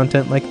more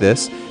content like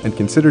this, and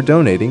consider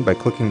donating by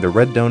clicking the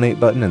red donate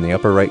button in the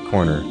upper right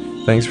corner.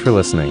 Thanks for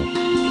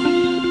listening.